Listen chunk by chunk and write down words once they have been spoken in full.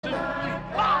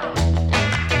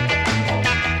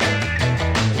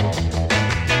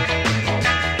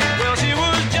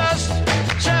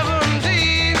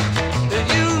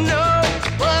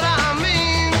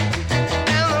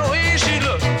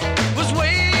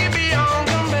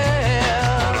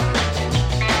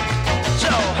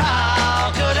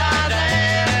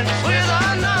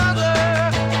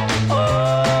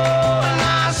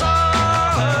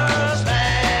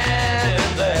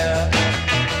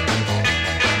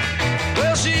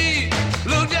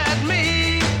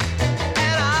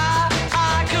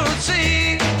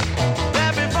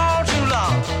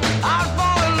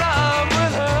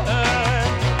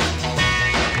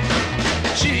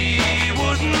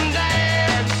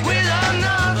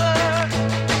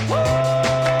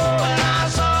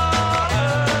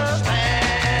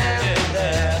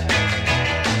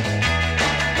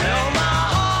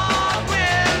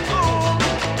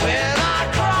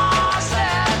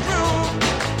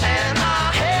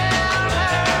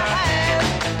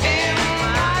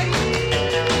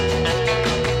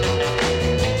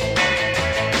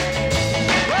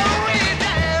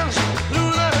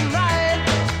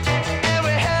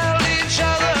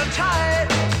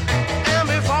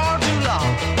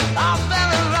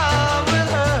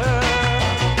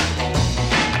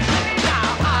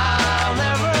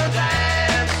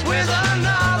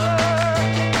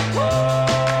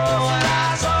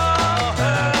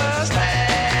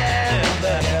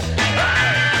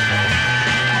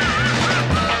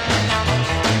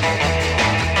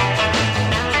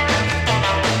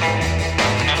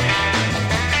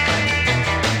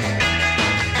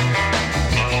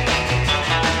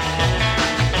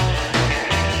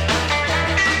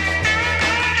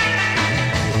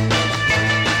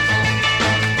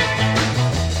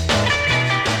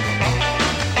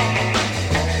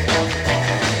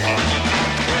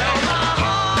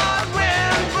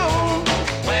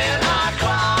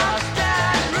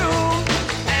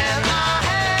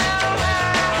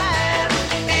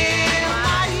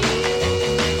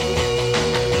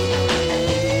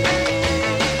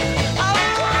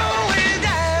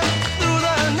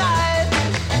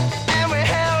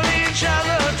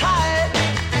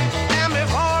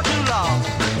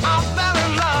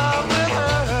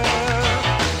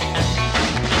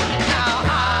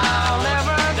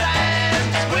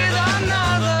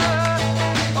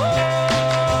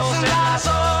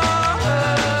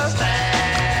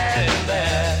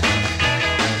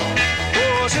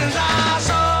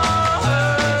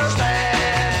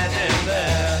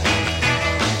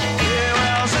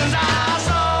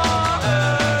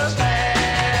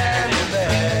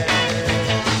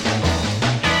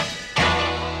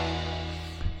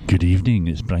Good evening,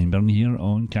 it's Brian Byrne here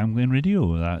on Cam Glen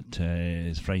Radio. That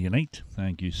is Friday night.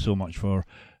 Thank you so much for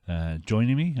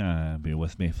joining me. Be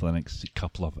with me for the next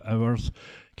couple of hours.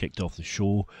 Kicked off the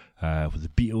show with the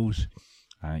Beatles.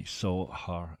 I saw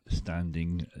her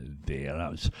standing there.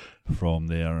 That was from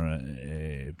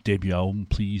their debut album,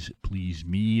 Please Please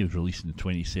Me. It was released on the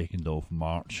 22nd of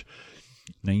March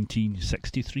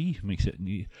 1963. Makes it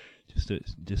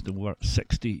just over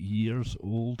 60 years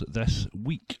old this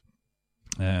week.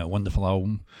 Wonderful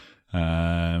album,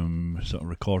 sort of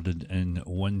recorded in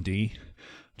one day.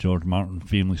 George Martin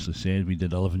famously said we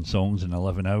did 11 songs in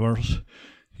 11 hours.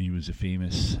 He was a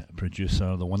famous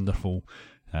producer. The wonderful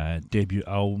debut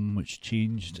album which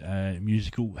changed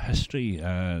musical history.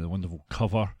 The wonderful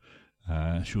cover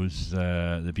shows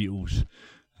the Beatles,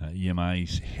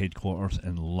 EMI's headquarters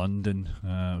in London.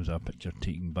 It was a picture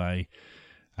taken by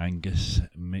Angus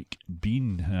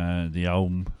McBean. The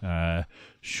album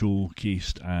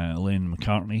showcased Lennon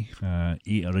McCartney,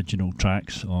 8 original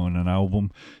tracks on an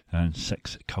album and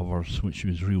 6 covers, which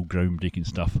was real groundbreaking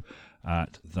stuff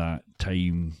at that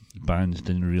time. Bands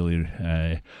didn't really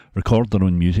record their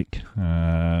own music.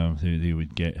 They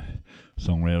would get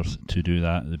songwriters to do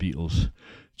that. The Beatles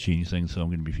changed things, so I'm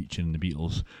going to be featuring the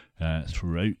Beatles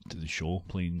throughout the show,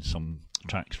 playing some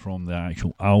tracks from the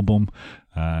actual album,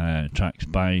 tracks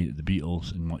by the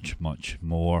Beatles, and much, much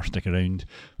more. Stick around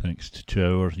the next 2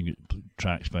 hours. You get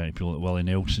tracks by people like Willie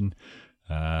Nelson,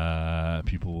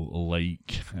 people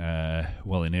like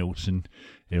Willie Nelson,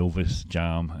 Elvis,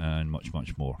 Jam, and much,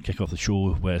 much more. Kick off the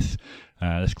show with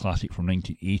this classic from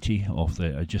 1980 off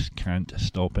the I Just Can't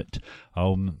Stop It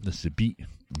album. This is The Beat,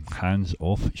 Hands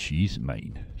Off, She's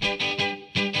Mine.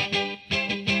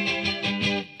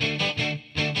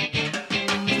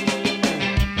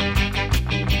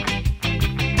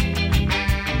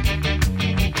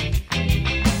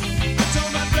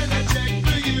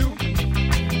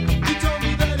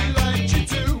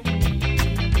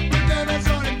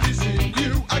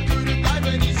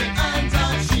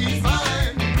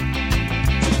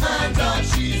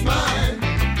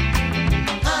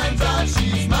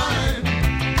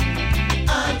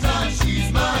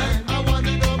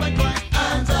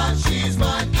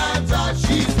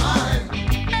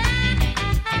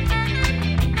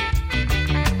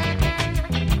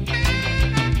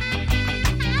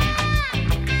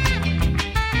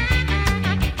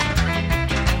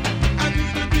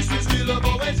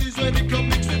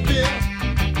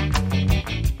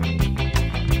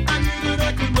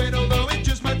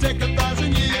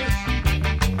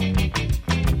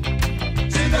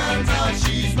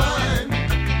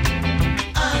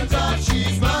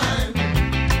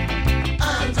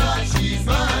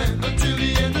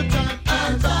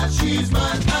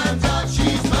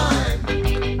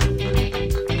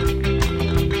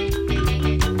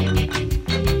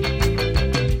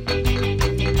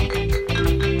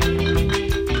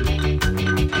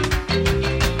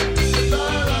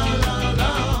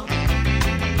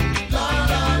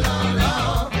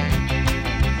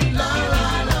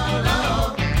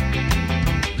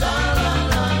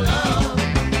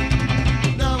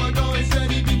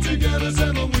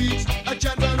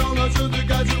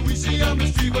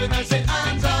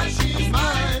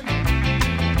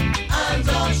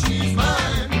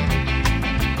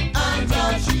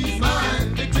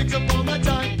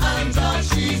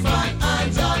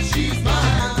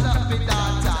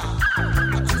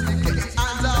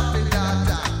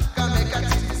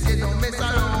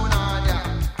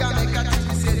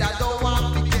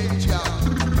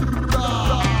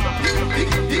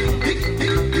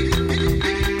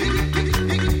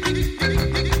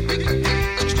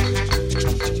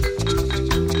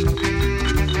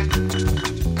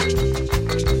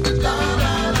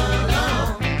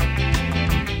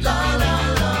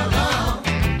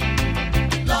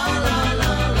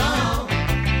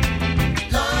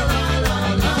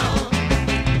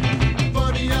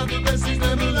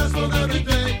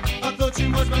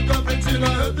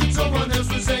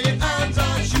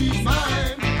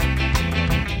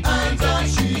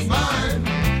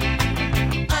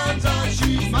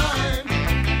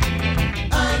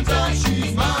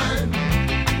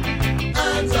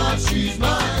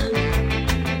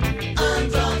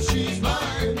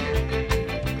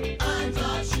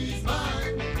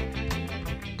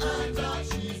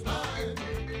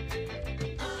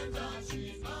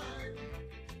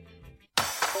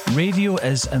 Radio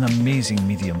is an amazing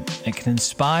medium. It can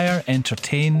inspire,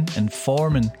 entertain,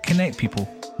 inform and connect people.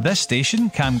 This station,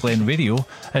 Cam Glen Radio,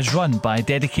 is run by a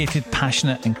dedicated,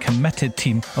 passionate and committed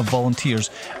team of volunteers,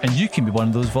 and you can be one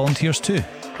of those volunteers too.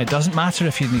 It doesn't matter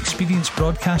if you're an experienced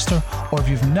broadcaster or if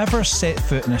you've never set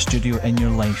foot in a studio in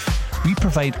your life. we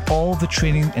provide all the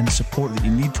training and support that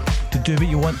you need to do what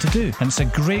you want to do. And it's a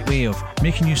great way of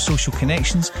making new social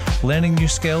connections, learning new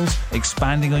skills,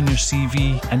 expanding on your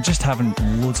CV, and just having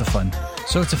loads of fun.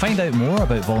 So to find out more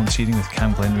about volunteering with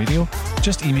Cam Glen Radio,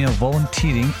 just email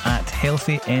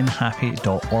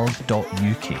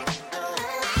volunteering@healthynhappy.org.uk.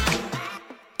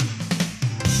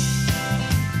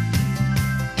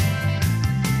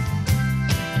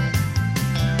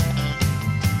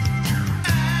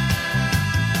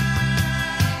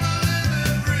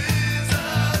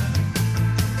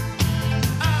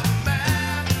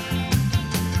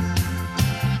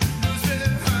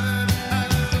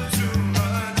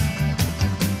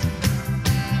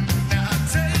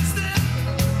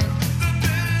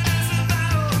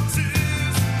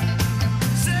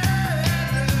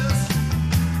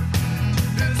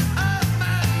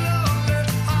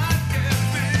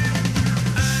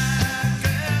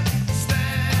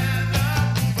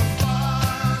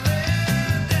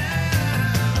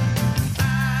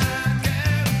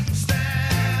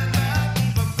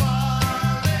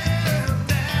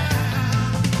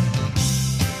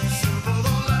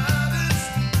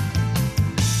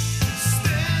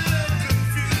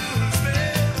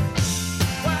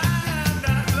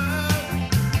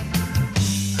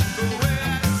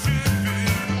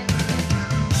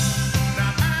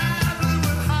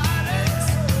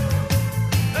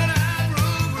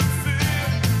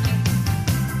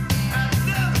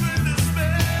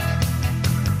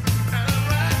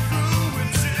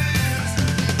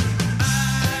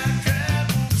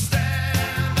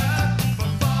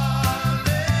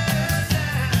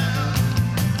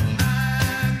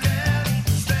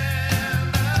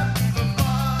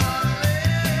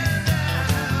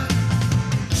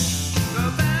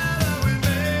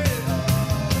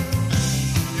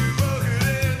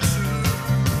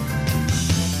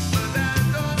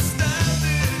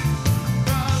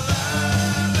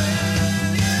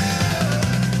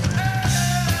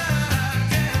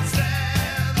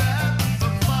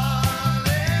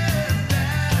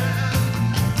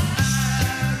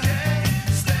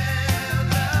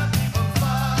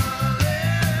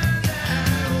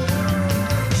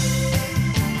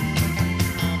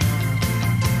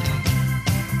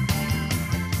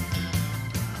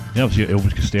 Obviously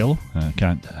Elvis Costello,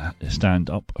 Can't Stand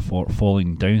Up for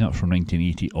Falling Down. That's from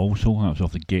 1980 also. That was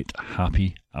off the Get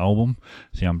Happy album.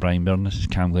 See, I'm Brian Byrne. This is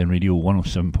Cam Glen Radio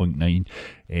 107.9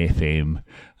 FM.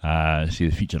 See,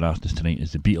 the featured artist tonight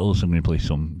is the Beatles. I'm going to play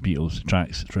some Beatles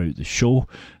tracks throughout the show,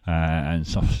 and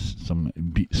some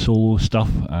solo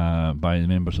stuff by the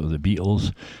members of the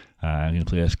Beatles. I'm going to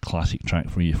play this classic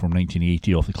track for you from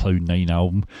 1980 off the Cloud 9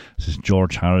 album. This is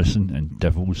George Harrison and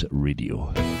Devil's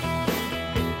Radio.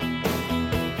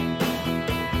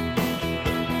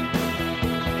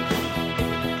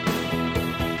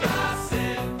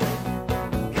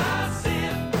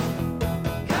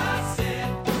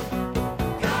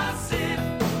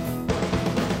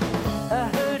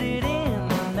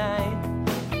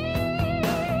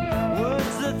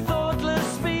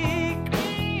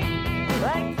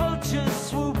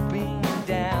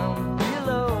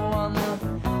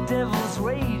 Devil's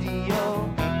Radio.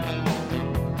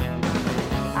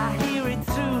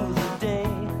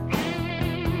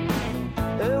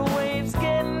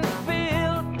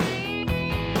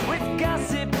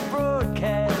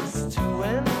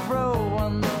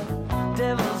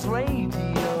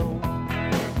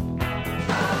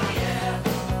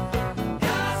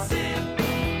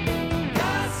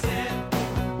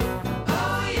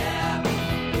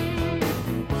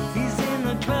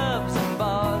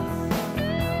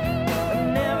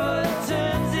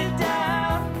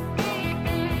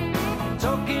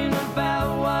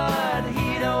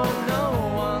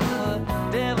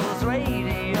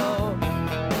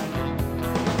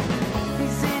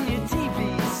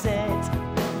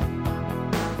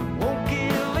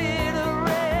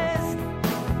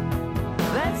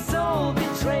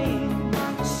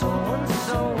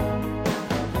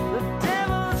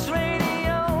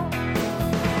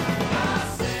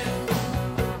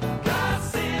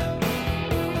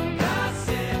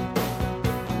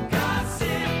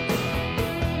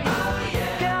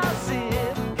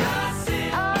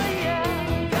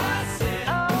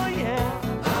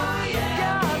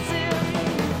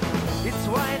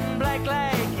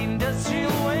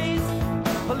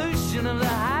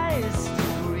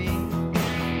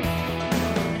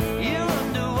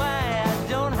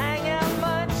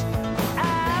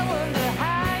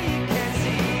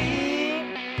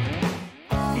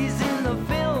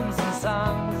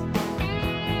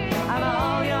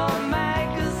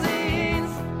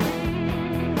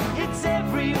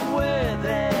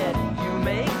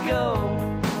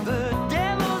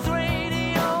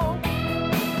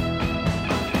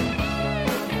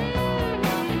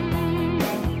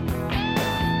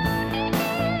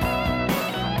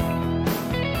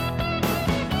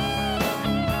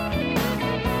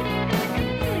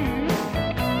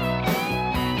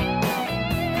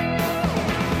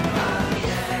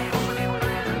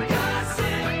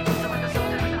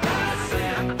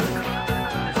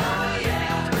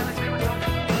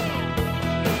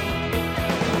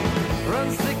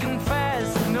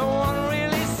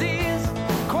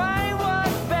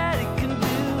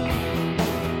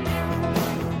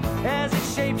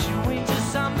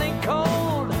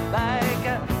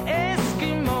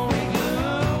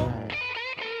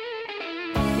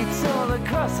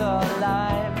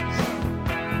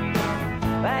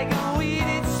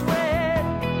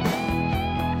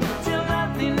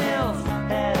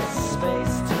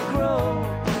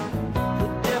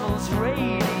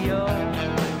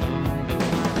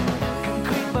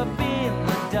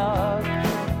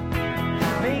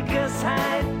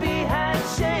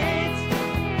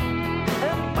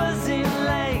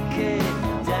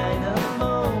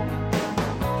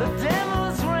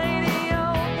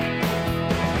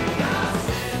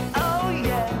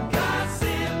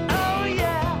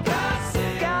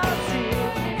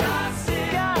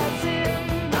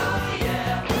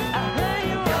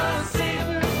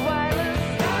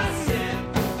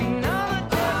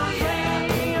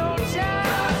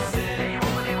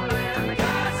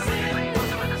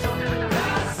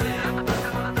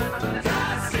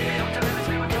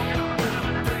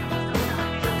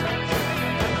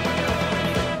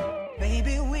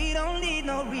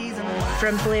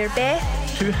 From Blairbeth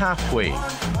to Halfway,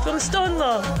 from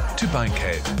Stonelaw to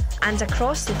Bankhead, and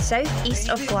across the south-east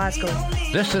of Glasgow.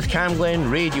 This is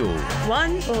Camglen Radio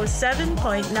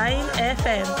 107.9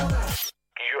 FM.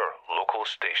 Your local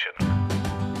station.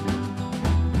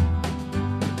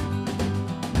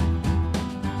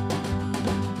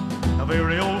 A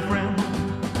very old friend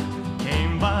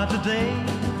came by today,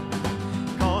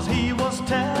 'cause he was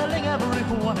telling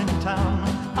everyone in town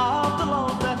of the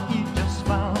love that he just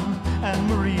found. And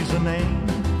Marie's the name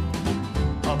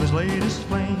of his latest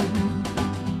flame.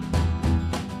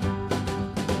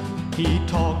 He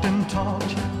talked and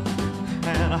talked,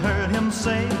 and I heard him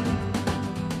say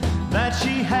that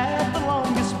she had the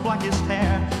longest, blackest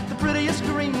hair, the prettiest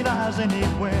green eyes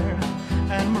anywhere.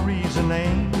 And Marie's the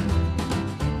name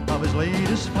of his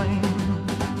latest flame.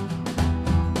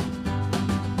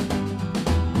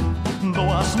 Though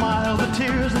I smiled, the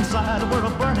tears inside were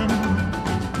a-burning.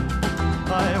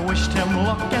 I wished him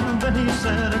luck and then he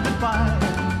said goodbye.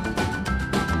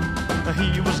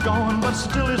 He was gone, but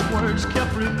still his words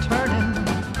kept returning.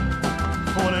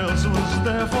 What else was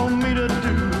there for me to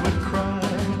do but cry?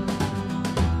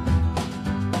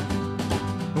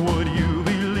 Would you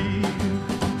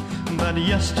believe that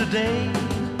yesterday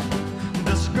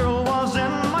this girl was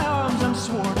in my arms and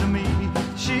swore to me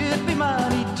she'd be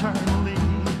mine eternally?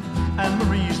 And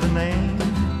Marie's the name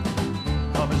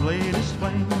of his latest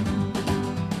flame.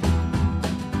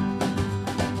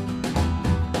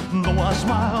 Though I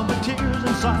smiled, the tears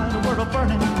inside were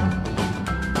a-burning.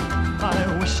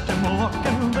 I wished him luck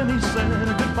and then he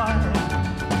said goodbye.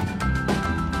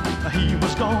 He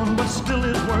was gone, but still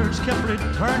his words kept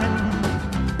returning.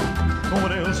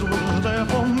 What else was there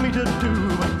for me to do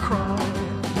but cry?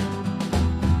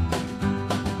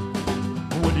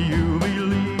 Would you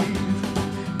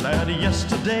believe that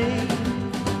yesterday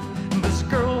this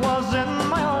girl was in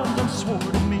my arms and swore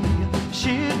to me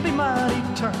she'd be mine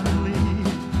eternally?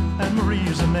 And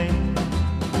Marie's the name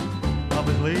of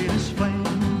his latest flame.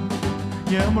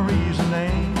 Yeah, Marie's the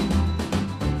name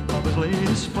of his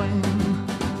latest flame.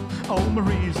 Oh,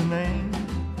 Marie's the name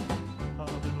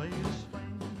of his latest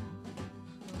flame.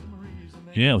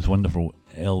 Yeah, it was wonderful.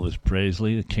 Elvis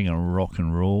Presley, the king of rock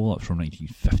and roll. That's from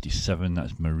 1957.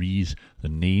 That's Marie's the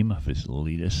name of his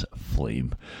latest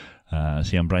flame.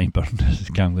 See, I'm Brian Byrne. This is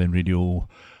Camglen Radio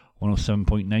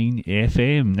 107.9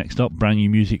 FM. Next up, brand new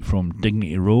music from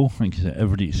Dignity Row. Thanks to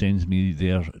everybody that sends me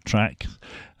their tracks.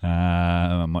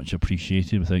 Much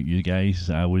appreciated. Without you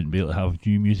guys, I wouldn't be able to have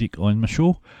new music on my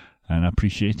show, and I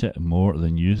appreciate it more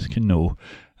than you can know.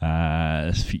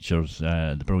 This features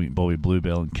the brilliant Bobby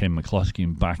Bluebell and Ken McCluskey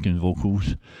in backing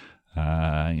vocals.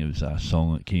 I think it was a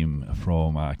song that came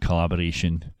from a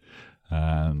collaboration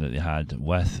that they had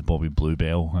with Bobby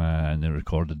Bluebell, and they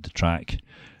recorded the track.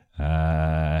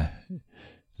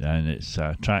 And it's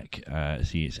a track,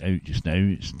 see, it's out just now.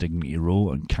 It's Dignity Row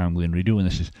on Camglen Radio, and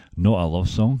this is not a love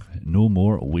song. No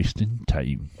more wasting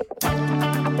time.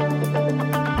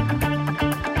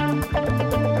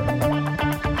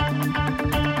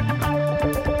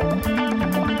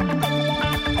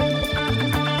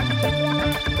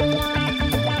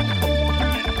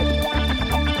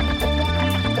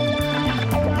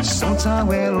 Sometimes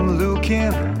when I'm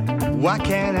looking, what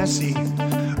can I see?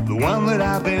 The one that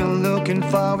I've been looking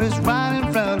for is right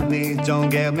in front of me. Don't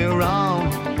get me wrong,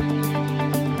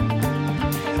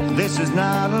 this is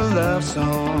not a love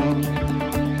song.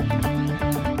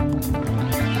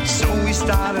 So we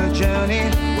start a journey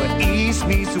where east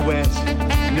meets the west.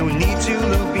 No need to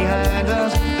look behind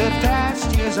us, the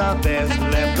past years are best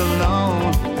left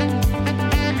alone.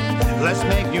 Let's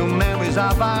make new memories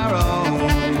of our own.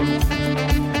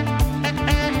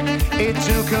 It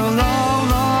took a long,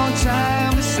 long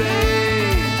time to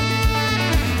say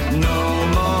no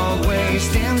more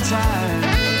wasting time,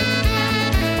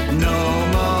 no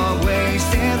more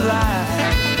wasting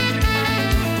life,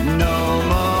 no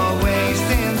more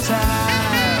wasting time.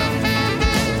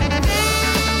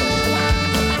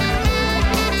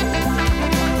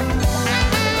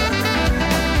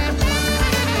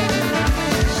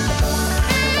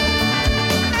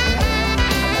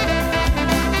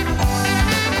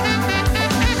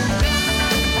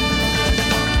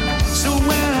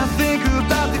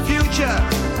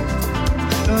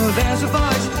 There's a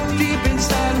voice deep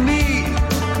inside of me.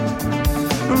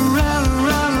 Round and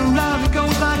round and round it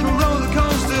goes like a roller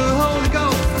coaster. Holy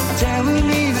Ghost telling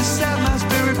me to set my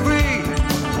spirit free.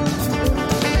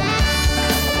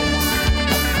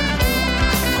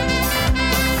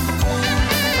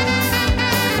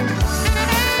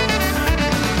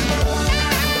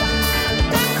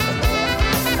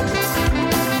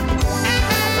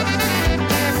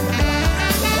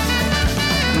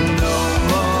 No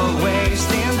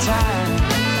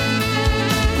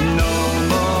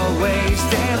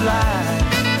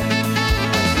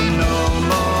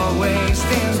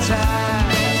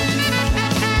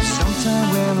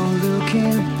when I'm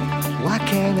looking, why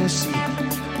can't I see?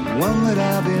 The one that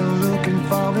I've been looking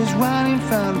for is right in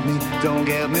front of me. Don't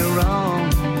get me wrong,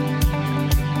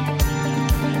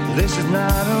 this is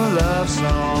not a love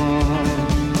song.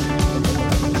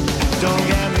 Don't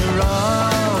get me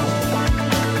wrong,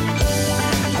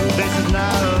 this is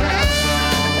not a love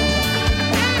song.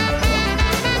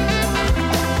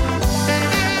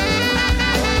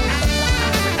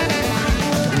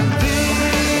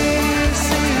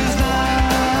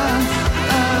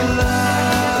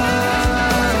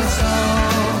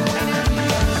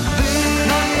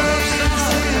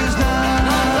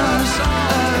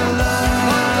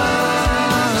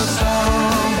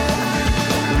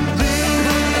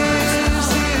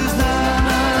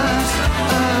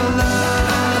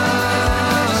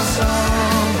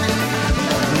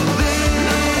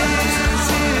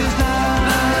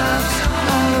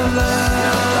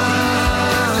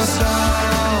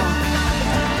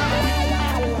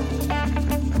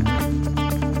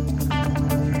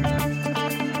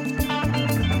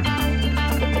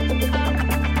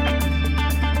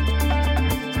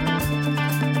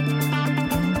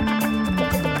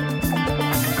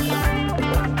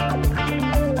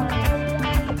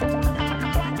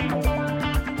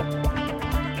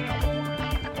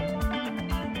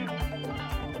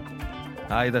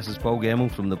 Hi, this is Paul Gemmell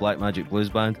from the Black Magic Blues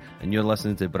Band, and you're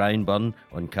listening to Brian Byrne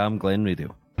on Cam Glen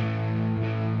Radio.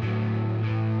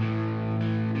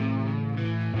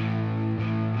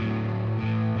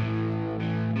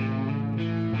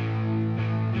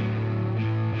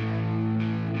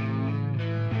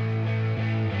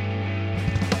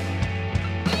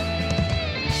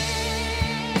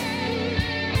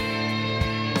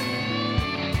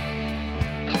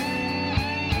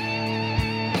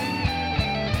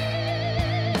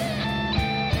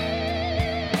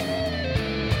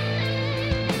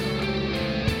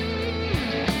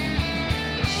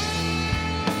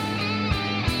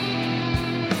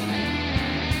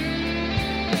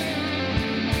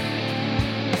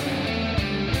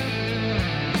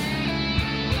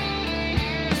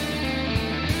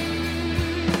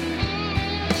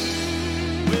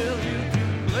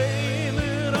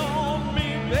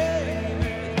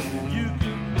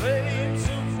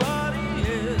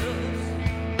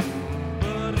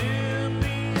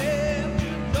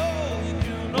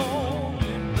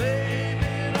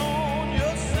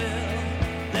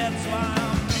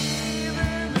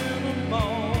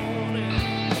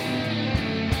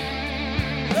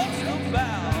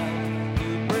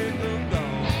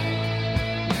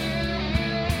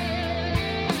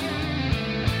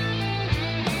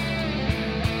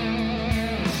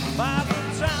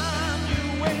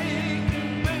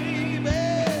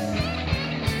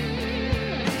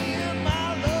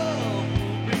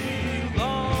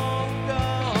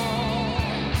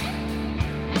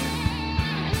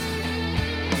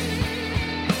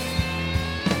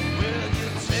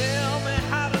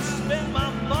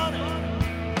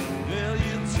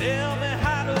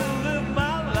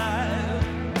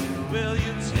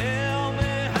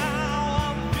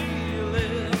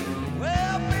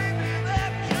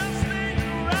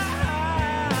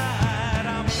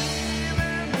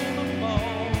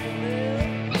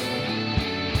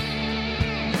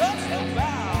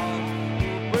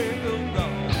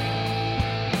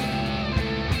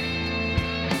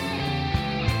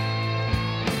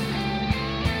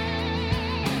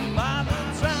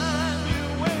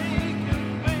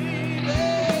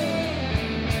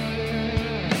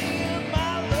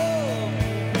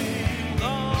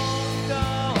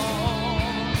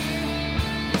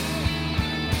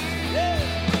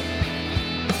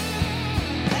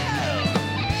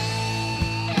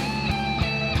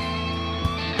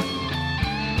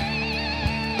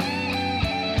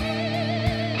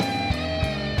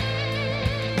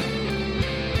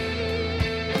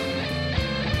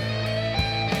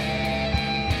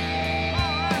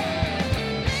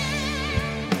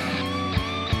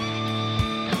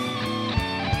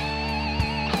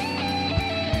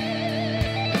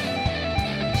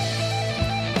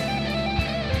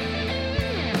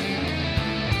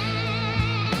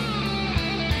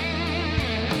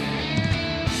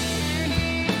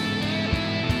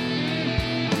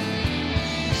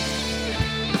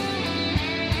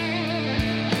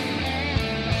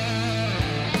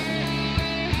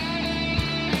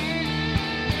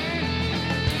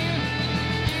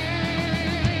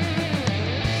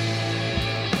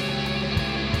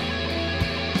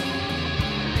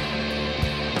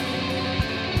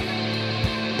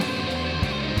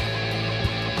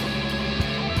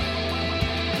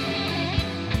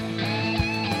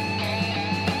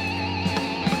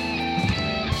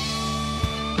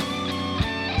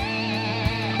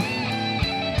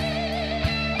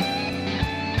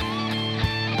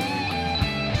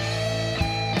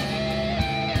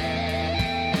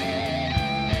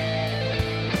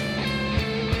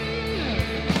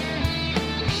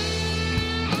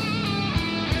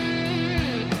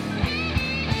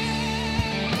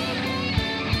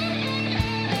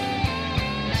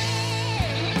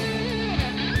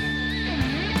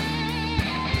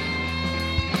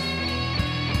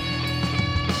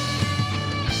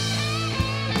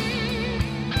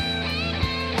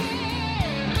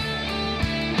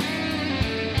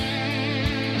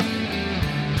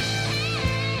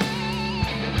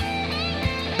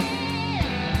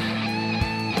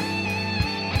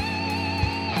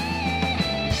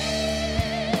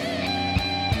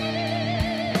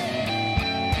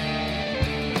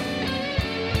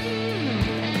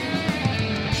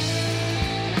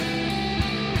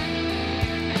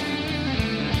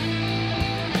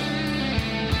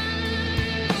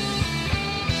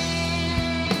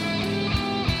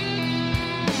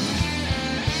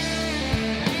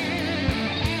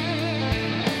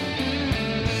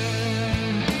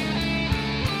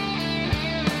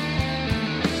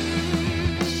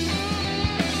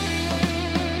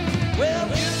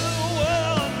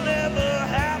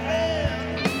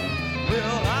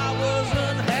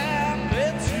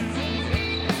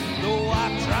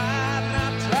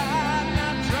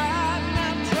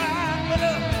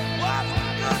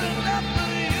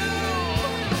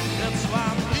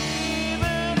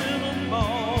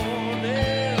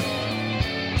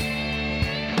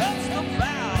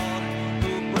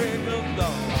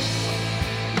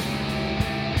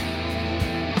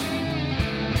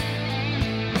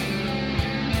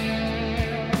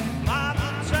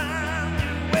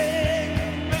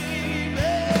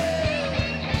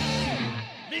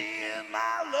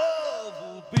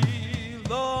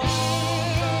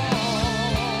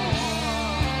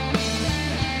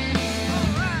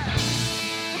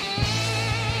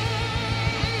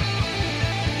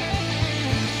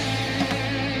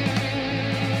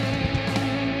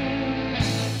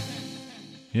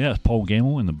 Yeah, it's Paul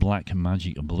Gemmell and the Black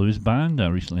Magic Blues Band. I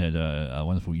recently had a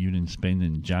wonderful evening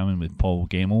spending jamming with Paul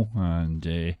Gemmell, and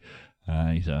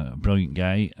he's a brilliant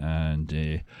guy,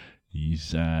 and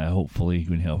he's hopefully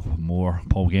going to have more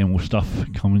Paul Gemmell stuff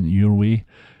coming your way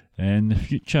in the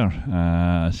future.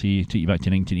 See, take you back to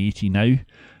 1980 now.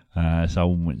 This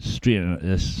album went straight.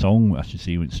 This song, I should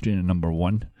say, went straight to number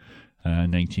 1.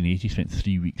 1980, spent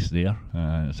 3 weeks there.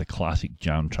 It's a classic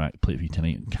jam track. Play it for you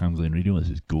tonight on Cam Glen Radio. This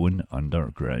is Going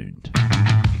Underground. Some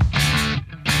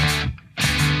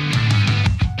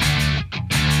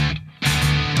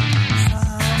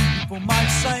people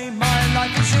might say my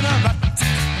life is in a rut.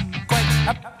 I'm quite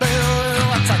happy with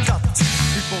what I got.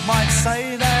 People might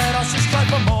say that I should strive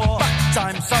for more, but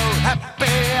I'm so happy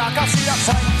I can see the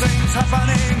fine things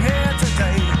happening here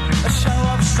today. A show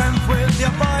of strength with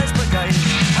your boys brigade.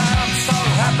 I'm so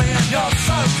happy and you're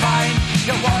so kind.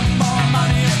 You want more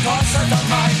money, of course I don't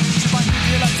mind. My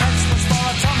nuclear test was for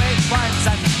atomic crimes,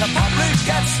 and the public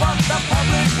gets what the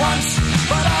public wants.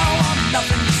 But I want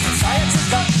nothing society's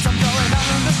got. I'm going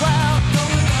underground.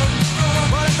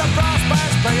 Well, if the brass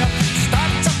bands play up,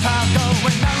 start to pound.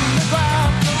 Going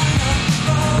underground.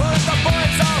 Well, if the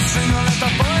boys all sing, well, if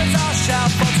the boys all shout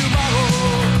for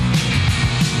tomorrow.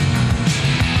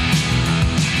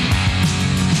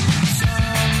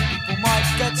 Might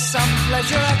get some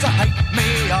pleasure out to hate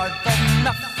me. I've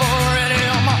enough already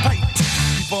on my plate.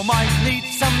 People might need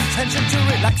some tension to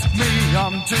relax me.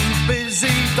 I'm too busy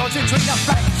dodging between the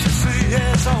facts. You see,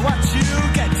 here's what you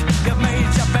get. You've made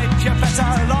your bed, you better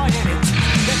lie in it.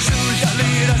 You choose your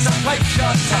leaders and place your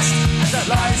trust. And the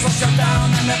lies wash you down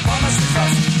and they promise to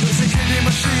trust. Using killing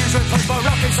machines with paper,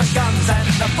 rockets and guns. And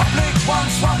the public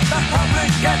wants what the public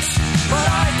gets. But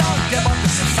I don't give up the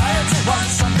society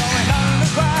wants. I'm going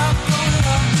underground.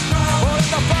 Well, if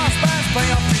the brass bands play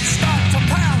up, we start to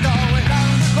pound. Going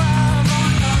underground.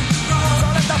 So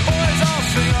let the boys all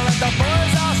sing, let the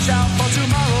boys all shout for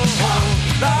tomorrow.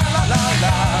 La la la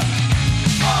la.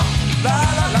 La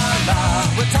la la la.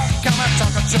 We talk and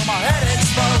talk until my head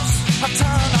explodes. I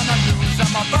turn on the news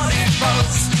and my body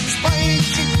blows. Spraying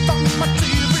shit on my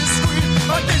TV screen.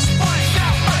 But this boy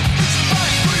shout like this boy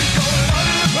scream. Going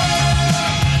underground.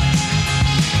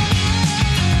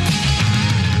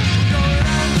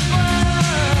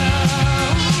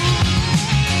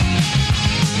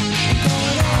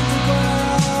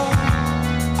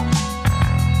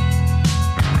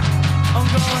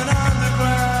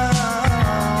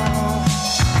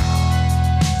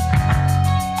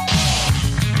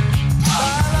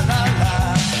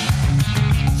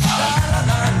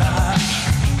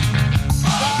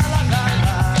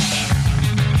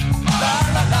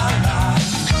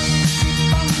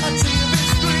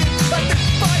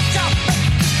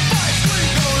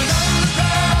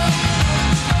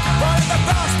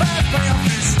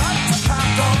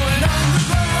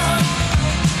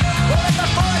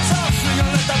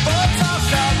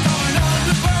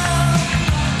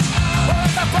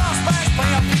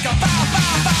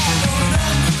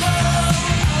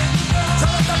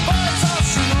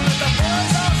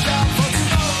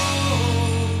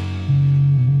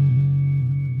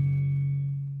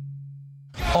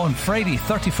 On Friday,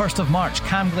 31st of March,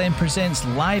 Cam Glen Presents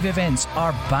live events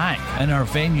are back in our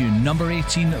venue, number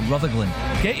 18, Rutherglen.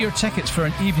 Get your tickets for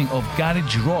an evening of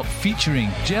garage rock featuring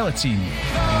Gelatine,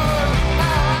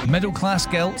 Middle Class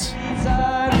Guilt,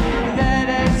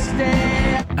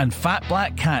 and Fat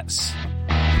Black Cats.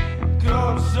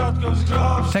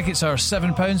 Tickets are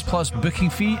 £7 plus booking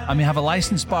fee, and we have a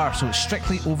licensed bar, so it's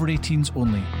strictly over 18s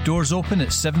only. Doors open at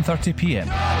 7:30pm.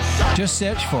 Just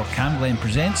search for Cam Glen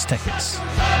Presents tickets.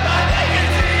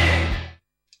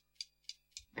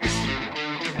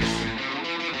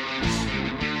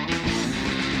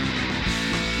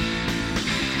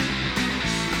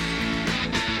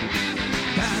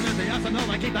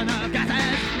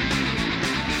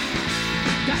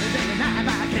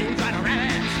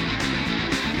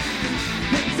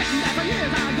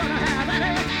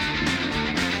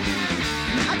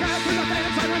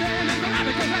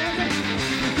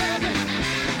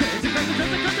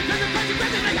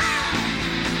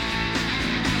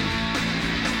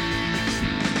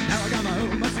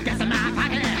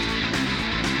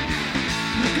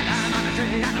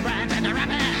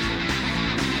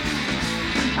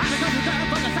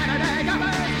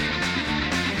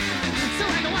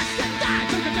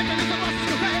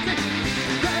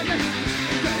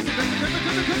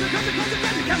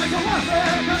 Chemical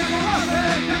warfare,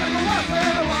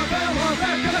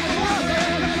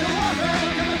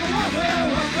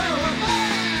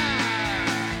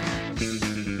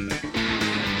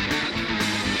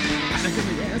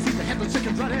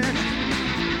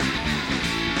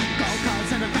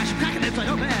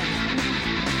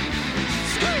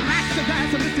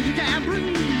 till you can't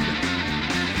breathe.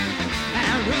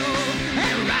 And roll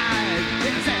and ride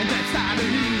in the sand that's starting to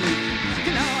heat.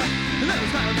 You know, the little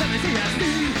smile that they see us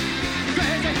need.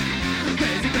 Crazy,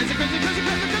 crazy, crazy, crazy, crazy,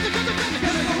 crazy, crazy, crazy, crazy.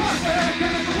 Chemical warfare,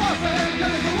 chemical warfare,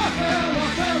 chemical warfare,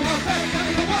 warfare, warfare,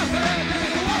 chemical warfare,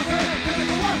 chemical warfare,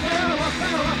 chemical warfare,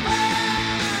 warfare, warfare.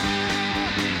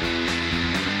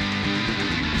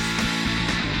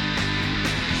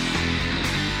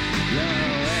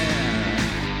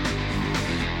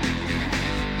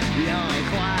 Young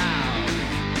cloud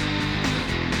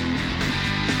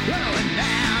rolling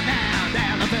down, down,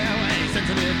 down the fairway,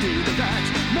 sensitive to the touch,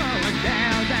 mowing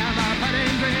down, down the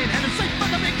putting green, and it's safe for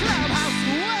the big clubhouse.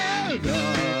 Well,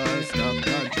 dust up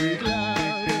country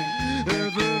cloud,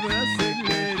 effervescing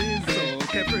ladies so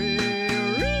carefree,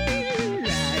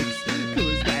 relax,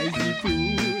 cause guys fool,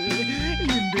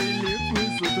 in belief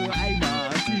with the high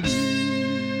martini.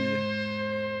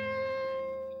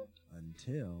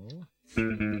 Until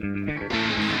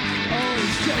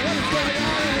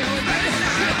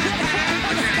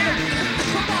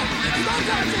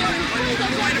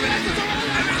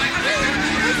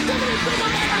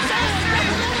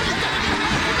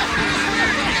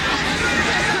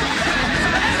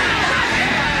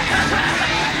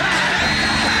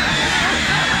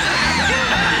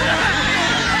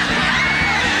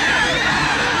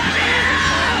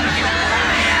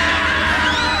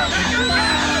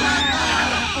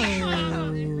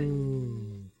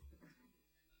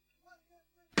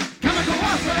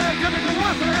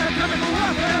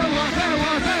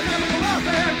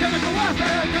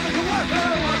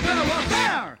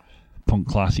punk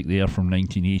classic there from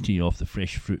 1980 off the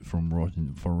Fresh Fruit from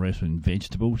Rotten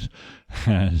Vegetables.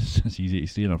 It's easy to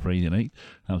say on a Friday night.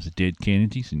 That was the Dead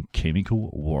Kennedys and Chemical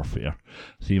Warfare.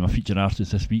 See, my featured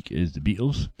artist this week is the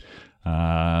Beatles.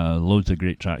 Loads of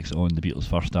great tracks on the Beatles'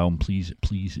 first album, Please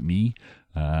Please Me.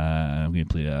 I'm going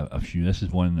to play a few. This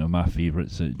is one of my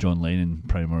favourites that John Lennon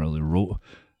primarily wrote.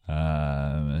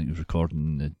 I think it was recorded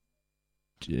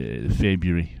in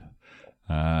February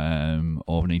of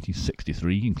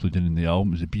 1963, included in the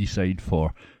album as a B-side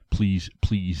for Please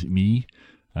Please Me.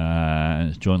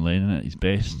 It's John Lennon at his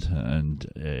best, and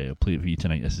I'll play it for you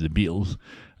tonight. This is the Beatles.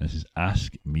 This is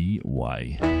Ask Me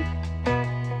Why.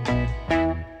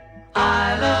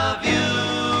 I love you,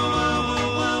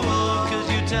 'cause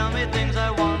you tell me things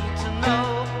I want to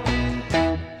know,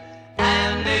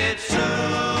 and it's true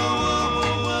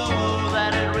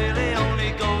that it really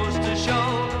only goes to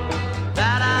show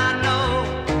that I know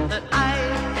that I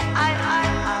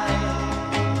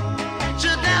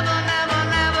should never, never,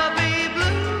 never be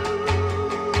blue.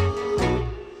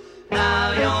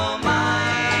 Now you're my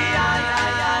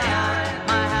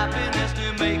happiness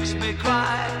that makes me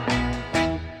cry.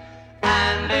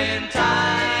 And in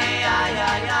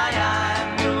time,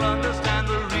 you'll understand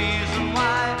the reason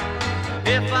why.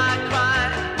 If I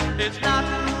cry, it's not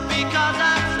because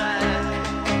I'm sad,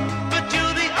 but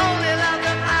you're the only love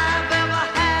that I've ever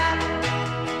had.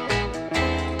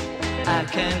 I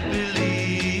can't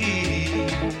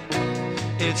believe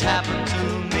it's happened to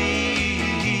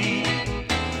me.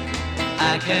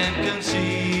 I can't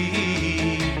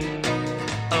conceive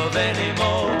of any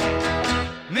more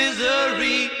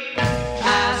misery.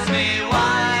 Ask me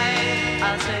why,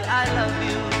 I'll say I love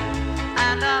you,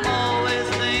 and I'm always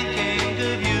thinking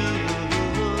of you.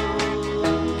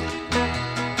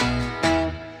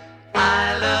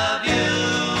 I love you,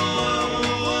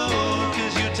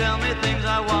 'cause you tell me things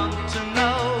I want to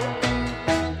know,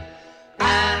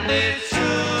 and it's true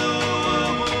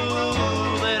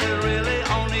that it really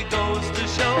only goes to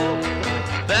show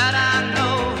that I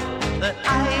know that I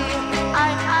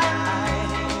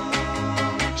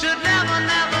should never,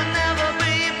 never, never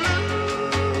be blue.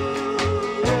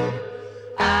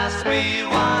 Ask me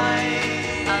why,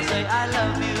 I say I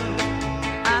love you,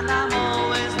 and I'm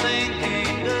always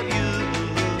thinking of you.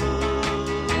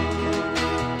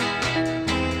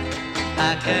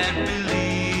 I can't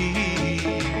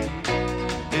believe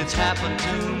it's happened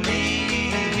to me.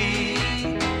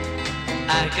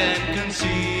 I can't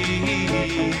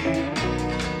conceive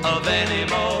of any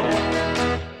more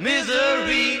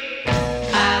misery.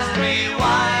 Ask me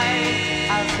why,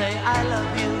 I'll say I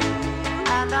love you,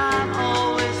 and I'm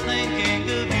always thinking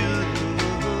of you.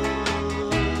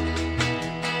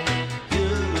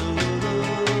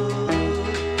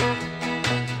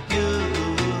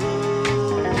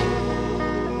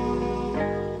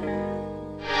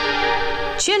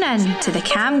 Tune in to the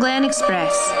Cam Glen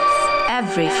Express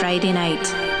every Friday night,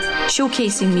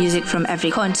 showcasing music from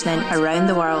every continent around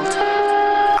the world.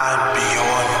 And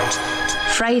beyond.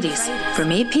 Fridays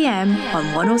from 8 p.m.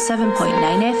 on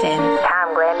 107.9 FM.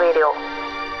 Cam Glen Radio.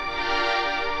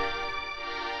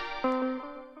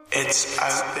 It's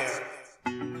out there.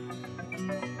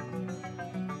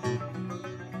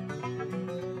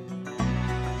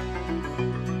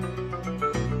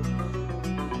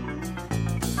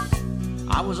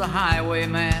 I was a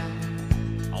highwayman.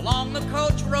 Along the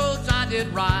coach roads I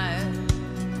did ride,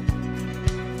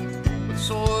 with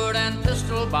sword and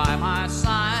pistol by my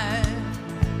side.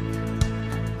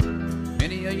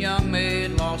 Many a young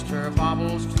maid lost her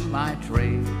baubles to my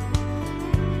trade.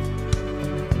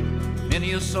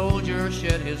 Many a soldier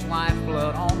shed his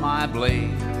lifeblood on my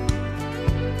blade.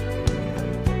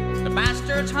 The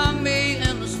bastards hung me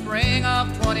in the spring of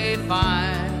 25,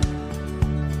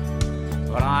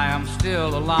 but I am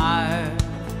still alive.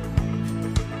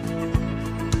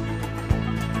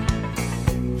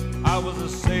 I was a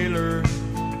sailor,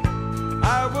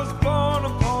 I was born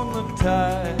upon the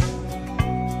tide.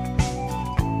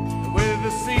 With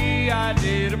the sea I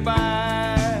did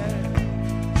abide.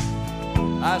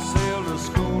 I sailed a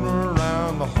schooner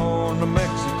around the Horn of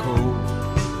Mexico.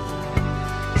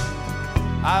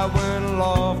 I went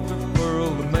aloft to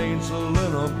furl the mainsail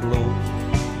in a blow.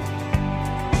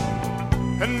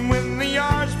 And when the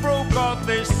yards broke off,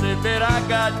 they said that I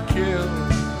got killed.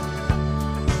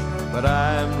 But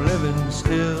I'm living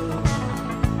still.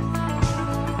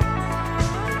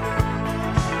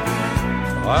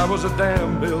 I was a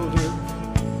dam builder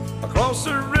across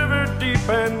a river deep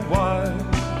and wide,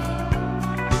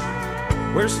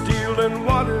 where steel and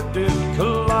water did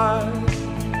collide.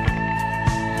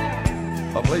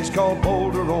 A place called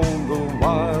Boulder on the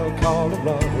wild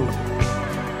Colorado.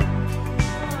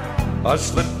 I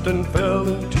slipped and fell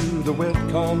into the wet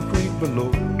concrete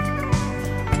below.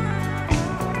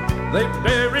 They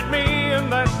buried me in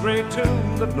that great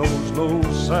tomb that knows no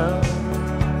sound.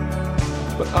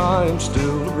 But I am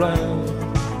still around.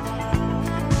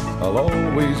 I'll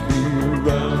always be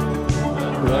around,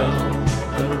 and around,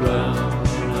 and around,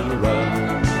 and around,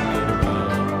 and around.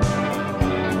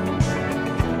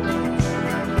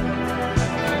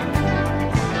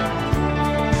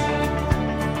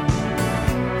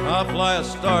 I fly a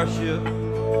starship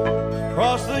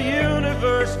across the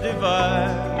universe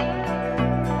divide.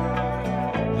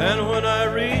 And when I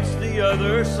reach the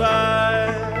other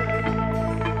side,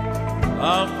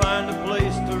 I'll find a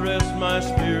place to rest my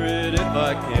spirit if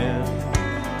I can.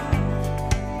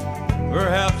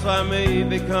 Perhaps I may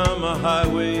become a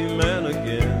highwayman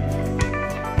again.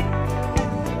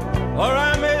 Or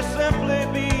I may simply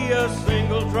be a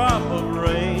single drop of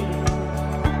rain.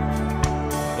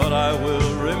 But I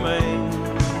will remain.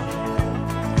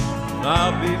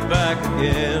 I'll be back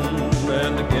again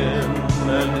and again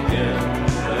and again.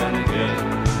 And again,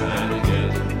 and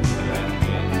again, and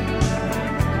again.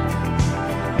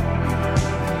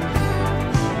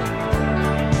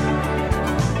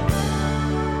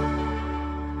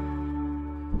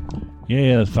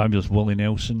 Yeah, that's fabulous. Willie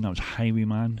Nelson, that was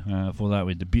Highwayman. Before that,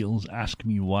 with the Beatles, Ask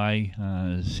Me Why.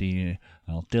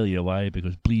 I'll tell you why,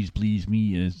 because Please Please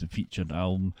Me is the featured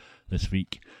album this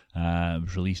week. It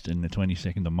was released on the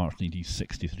 22nd of March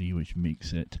 1963, which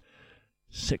makes it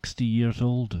 60 years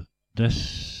old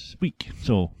this week.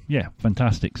 So yeah,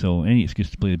 fantastic. So any excuse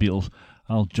to play the Beatles,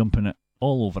 I'll jump in it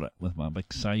all over it with my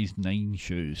big size 9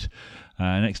 shoes.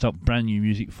 Next up, brand new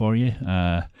music for you.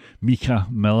 Mika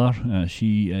Miller,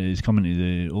 she is coming to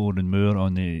the Oran Moor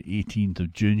on the 18th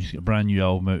of June. She's got a brand new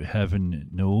album out, Heaven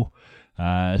No.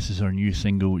 This is her new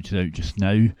single, which is out just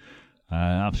now.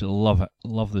 Absolutely love it.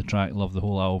 Love the track, love the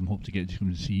whole album. Hope to get to come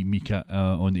to see Mika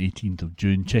on the 18th of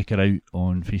June. Check her out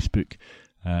on Facebook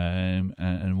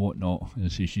and whatnot.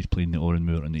 And say she's playing the Oran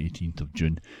Moor on the 18th of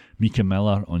June. Mika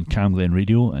Miller on Cam Glen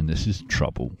Radio, and this is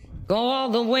Trouble. Go all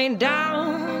the way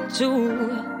down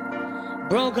to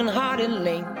Broken Hearted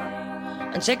Lane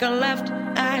and take a left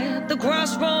at the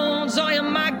crossroads, or you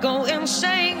might go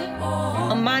insane.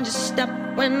 Or mind your step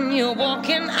when you're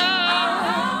walking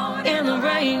out in the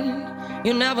rain.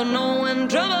 You never know when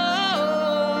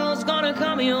trouble's gonna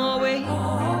come your way.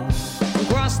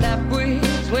 Cross that bridge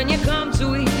when you come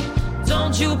to it.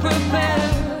 Don't you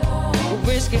prepare? We'll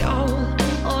risk it all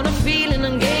on a feeling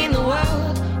and gain the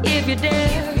world if you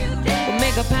dare. We'll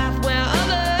make a path where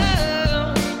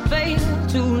others fail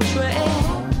to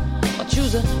tread, or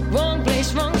choose a wrong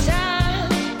place, wrong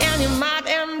time, and you might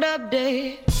end up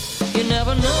dead. You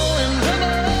never know when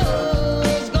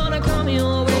trouble's gonna come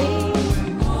your way.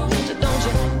 So don't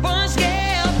you run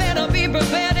scared, better be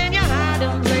prepared in your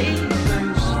hiding place.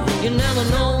 You never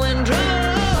know when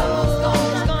trouble's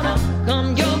gonna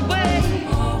come your way.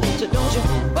 So don't you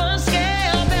run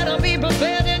scared, better be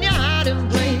prepared in your hiding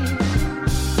place.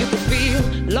 You can feel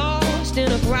lost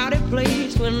in a crowded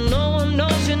place when no one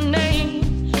knows your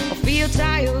name, or feel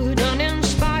tired,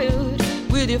 uninspired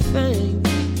with your fame.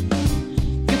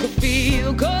 You could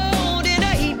feel cold in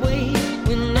a heat wave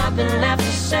with nothing left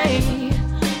to say.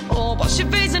 Oh, wash your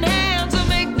face and hands and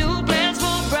make new plans for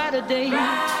a brighter day. You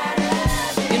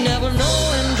never know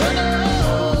when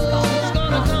trouble's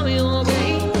gonna come your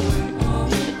way.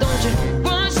 Don't you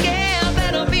run scared,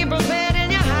 better be prepared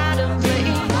in your hiding place.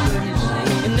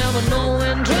 You never know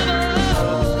when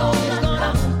trouble's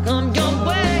gonna come your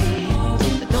way.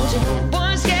 Don't you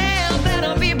run scared,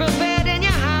 better be prepared in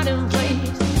your hiding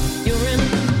place. You're in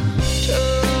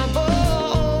trouble.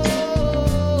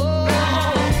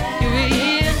 You're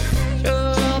in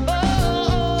trouble.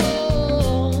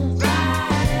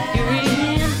 You're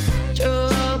in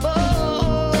trouble.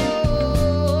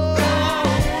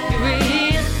 You're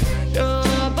in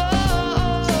trouble.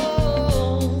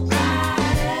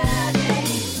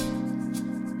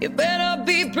 You better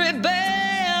be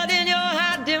prepared in your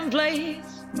hiding place.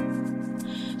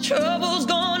 Trouble's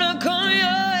gonna come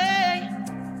your way.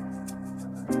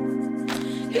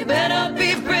 You better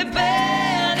be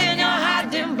prepared in your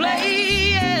hiding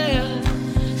place. Yeah.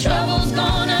 Trouble's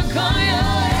gonna come your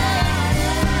way.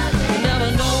 You never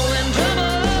know when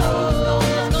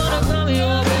trouble's gonna come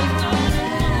your way.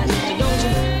 So don't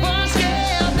you run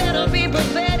scared, better be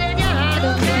prepared in your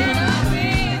hiding place.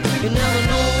 You never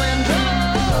know when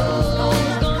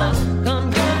trouble's gonna come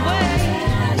your way.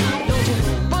 Don't you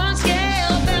run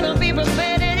scared, better be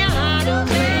prepared in your hiding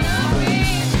place.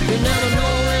 You never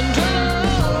know when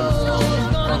trouble's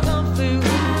gonna come through.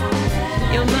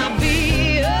 You might be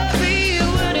every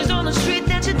word is on the street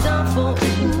that you done for.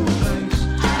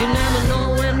 You never know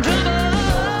when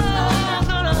trouble's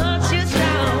gonna hunt you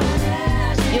down.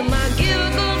 You might give a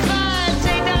good fight,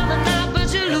 take down the night, but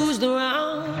you lose the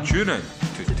round. Tune in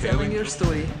to Telling Your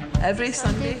Story every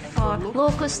Sunday for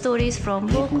Local stories from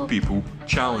local people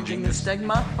challenging the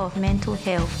stigma of mental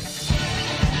health.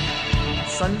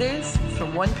 Sundays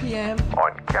from 1 p.m.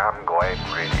 on Cam Glen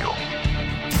Radio.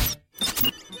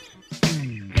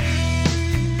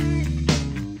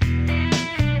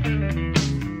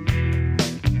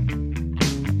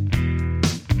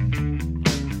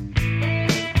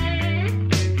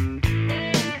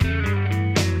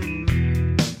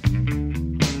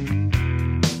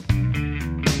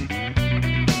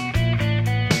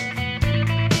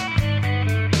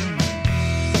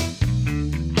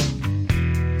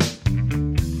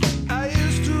 I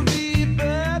used to be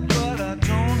bad, but I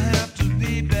don't have to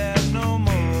be bad.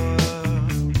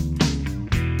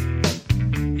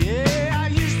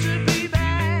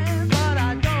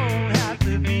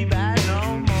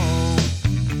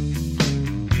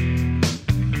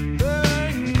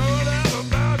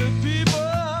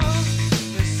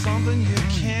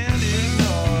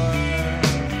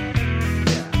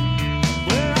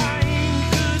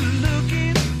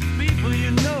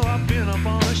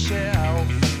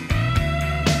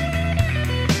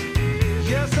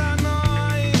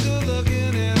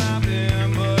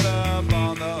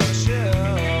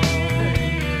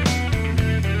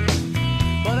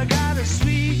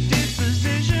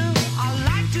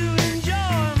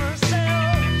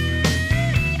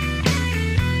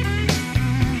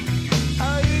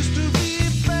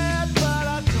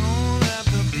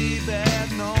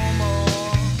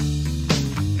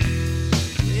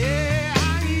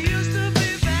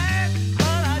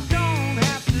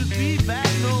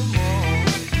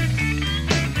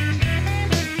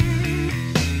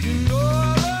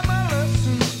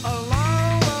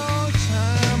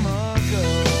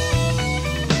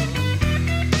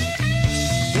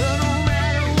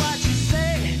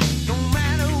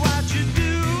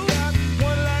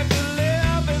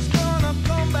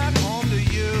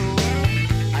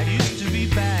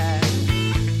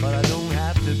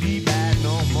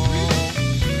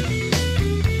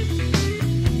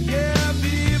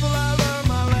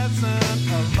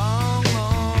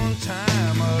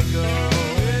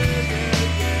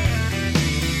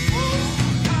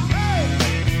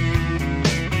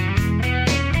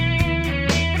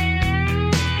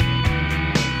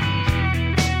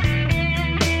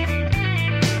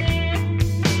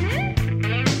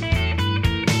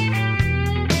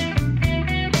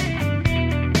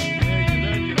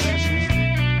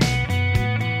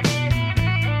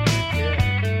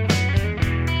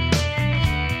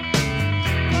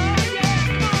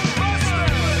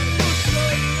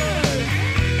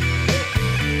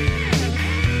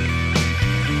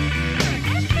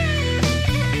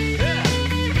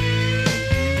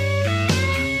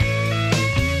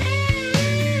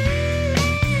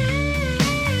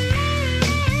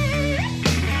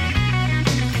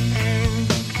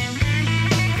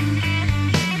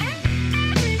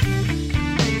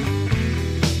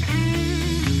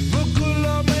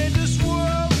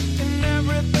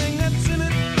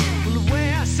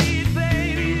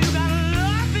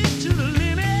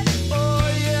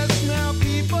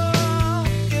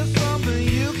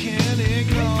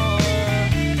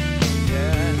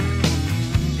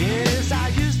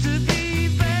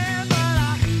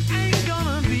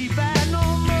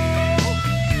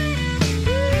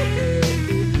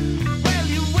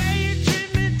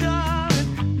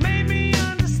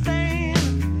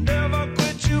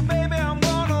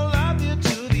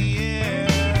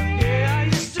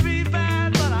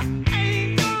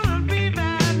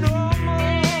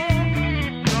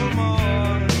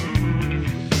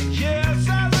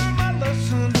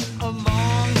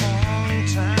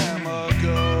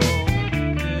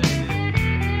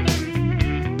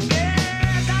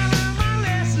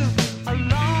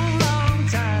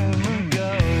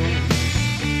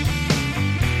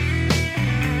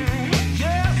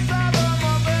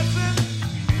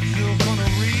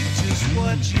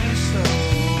 touch me so.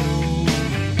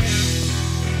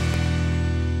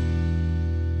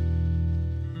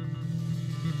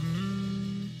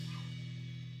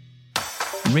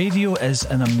 Radio is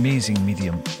an amazing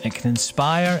medium. It can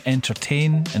inspire,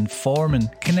 entertain, inform and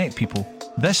connect people.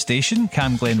 This station,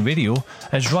 Cam Glen Radio,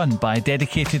 is run by a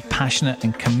dedicated, passionate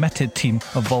and committed team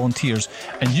of volunteers,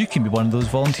 and you can be one of those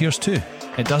volunteers too.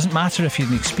 It doesn't matter if you're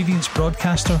an experienced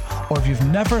broadcaster or if you've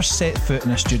never set foot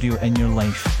in a studio in your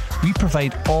life. We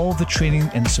provide all the training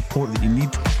and support that you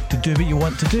need to do what you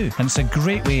want to do. And it's a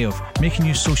great way of making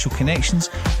new social connections,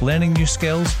 learning new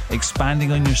skills,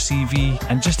 expanding on your CV,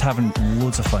 and just having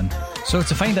loads of fun. So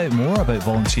to find out more about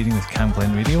volunteering with Cam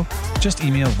Glen Radio, just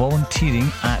email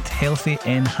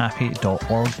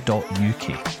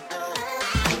volunteering@healthyanhappy.org.uk.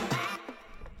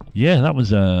 Yeah, that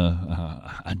was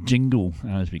a jingle,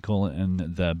 as we call it in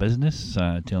the business,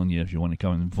 telling you if you want to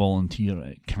come and volunteer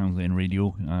at Cam Glen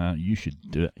Radio, you should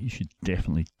do it. You should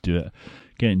definitely do it.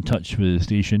 Get in touch with the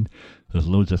station. There's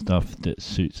loads of stuff that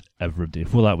suits everybody.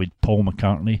 Before that, we had Paul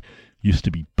McCartney, Used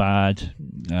to Be Bad.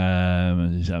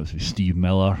 That was with Steve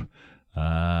Miller.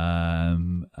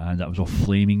 And that was off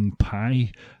Flaming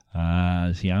Pie.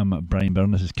 I'm Brian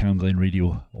Byrne. This is Cam Glen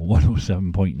Radio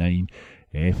 107.9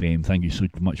 FM. Thank you so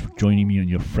much for joining me on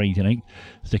your Friday night.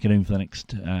 Stick around for the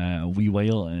next wee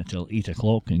while until 8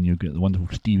 o'clock, and you'll get the wonderful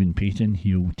Stephen Payton.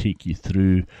 He'll take you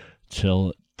through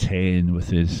till 10 with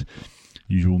his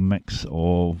usual mix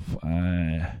of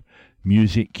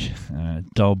music,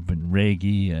 dub and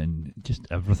reggae and just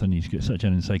everything. He's got such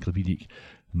an encyclopedic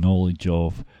knowledge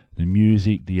of the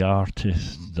music, the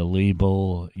artist, the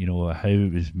label, you know, how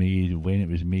it was made, when it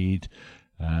was made.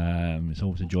 It's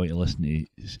always a joy to listen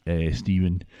to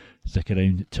Stephen. Stick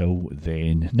around till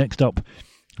then. Next up,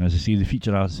 as I say, the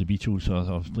feature artist, the Beatles. So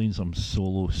I was playing some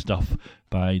solo stuff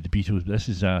by the Beatles. This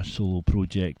is a solo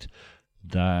project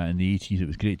that in the 80s, it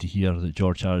was great to hear that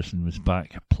George Harrison was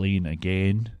back playing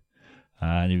again,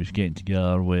 and he was getting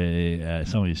together with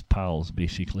some of his pals,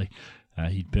 basically.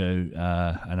 He'd put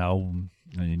out an album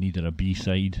and he needed a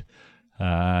B-side,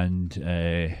 and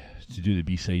to do the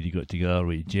B-side he got together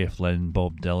with Jeff Lynne,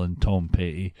 Bob Dylan, Tom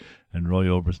Petty and Roy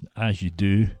Orbison, as you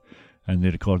do, and they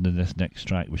recorded this next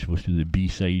track, which was supposed to be the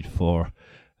B-side for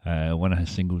one of his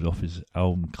singles off his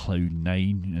album Cloud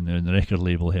 9, and then the record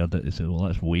label heard it and said, well,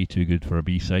 that's way too good for a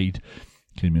B-side,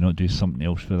 can we not do something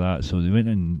else for that? So they went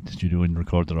in the studio and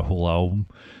recorded a whole album,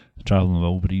 Travelling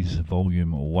Wilburys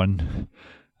Volume 1,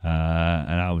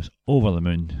 and I was over the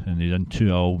moon, and they'd done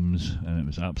 2 albums and it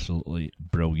was absolutely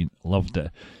brilliant, loved it.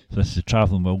 So this is the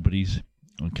Travelling Wilburys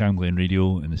on Cam Glen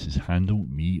Radio, and this is Handle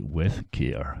Me With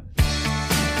Care.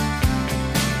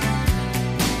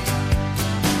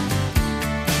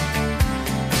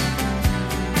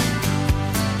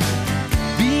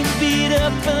 Being beat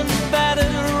up and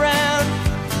battered around,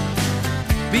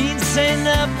 being sent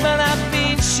up and I've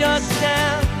been shut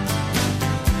down.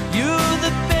 You're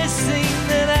the best thing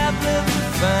that I've ever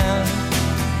found.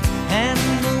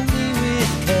 Handle me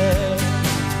with care.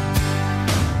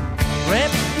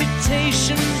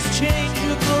 Reputation's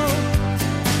changeable,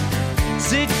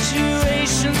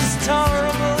 situation's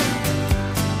tolerable,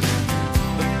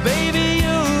 but baby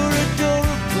you're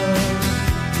adorable.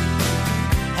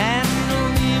 Handle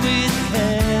me with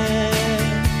care.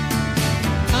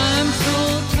 I'm so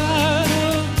tired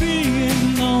of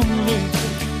being lonely.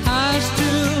 I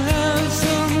still have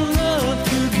some love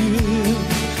to give.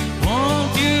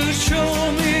 Won't you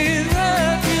show me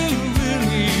that you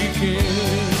really care?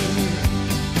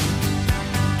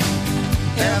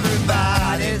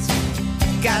 Everybody's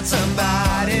got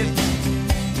somebody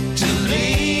to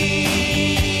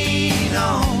lean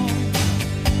on.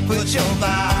 Put your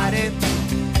body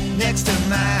next to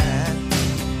mine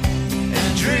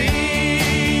and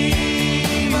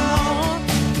dream on.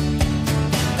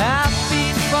 I've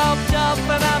been bobbed up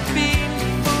and I've been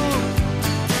fooled.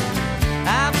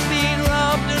 I've been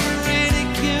robbed and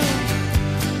ridiculed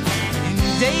in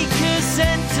daycare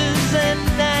centers and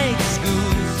night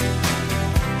schools.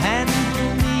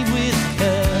 Handle me with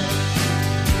care.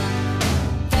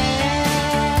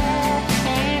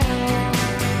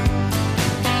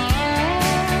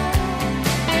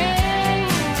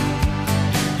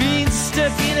 Being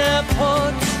stuck in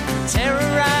airports,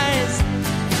 terrorized,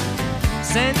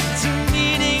 sent to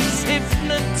meetings,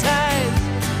 hypnotized,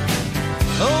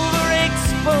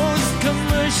 overexposed,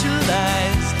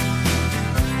 commercialized.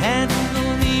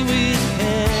 Handle me with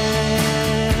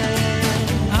care.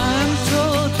 I'm so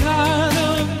tired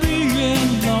of being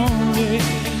lonely.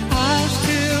 I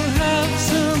still have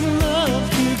some love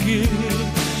to give.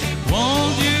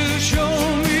 Won't you show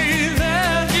me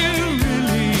that you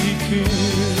really care?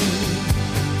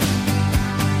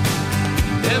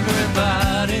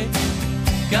 Everybody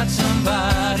got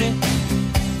somebody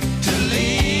to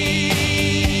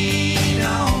lean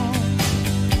on.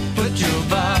 Put your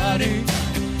body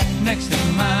next to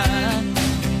mine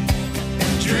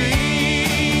and dream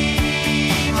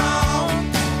on.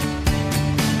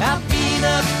 I've been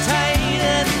uptight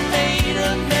and made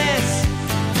a mess,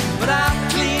 but I'll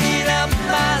clean it up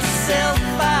myself,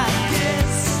 I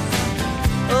guess.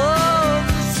 Oh,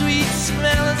 the sweet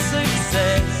smell of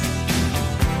success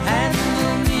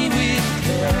handle me with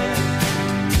care.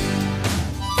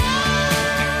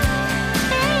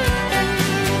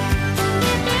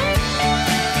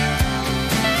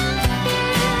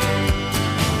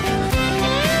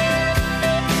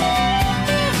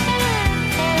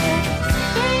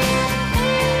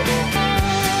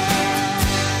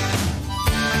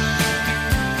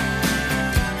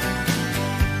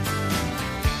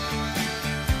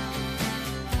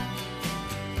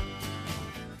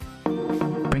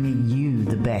 Bringing you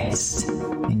the best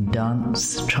in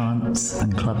dance, trance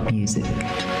and club music.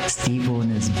 Steve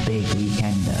Warner's Big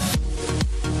Weekender.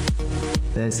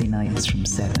 Thursday nights from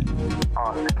 7.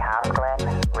 On Cam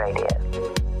Glen Radio.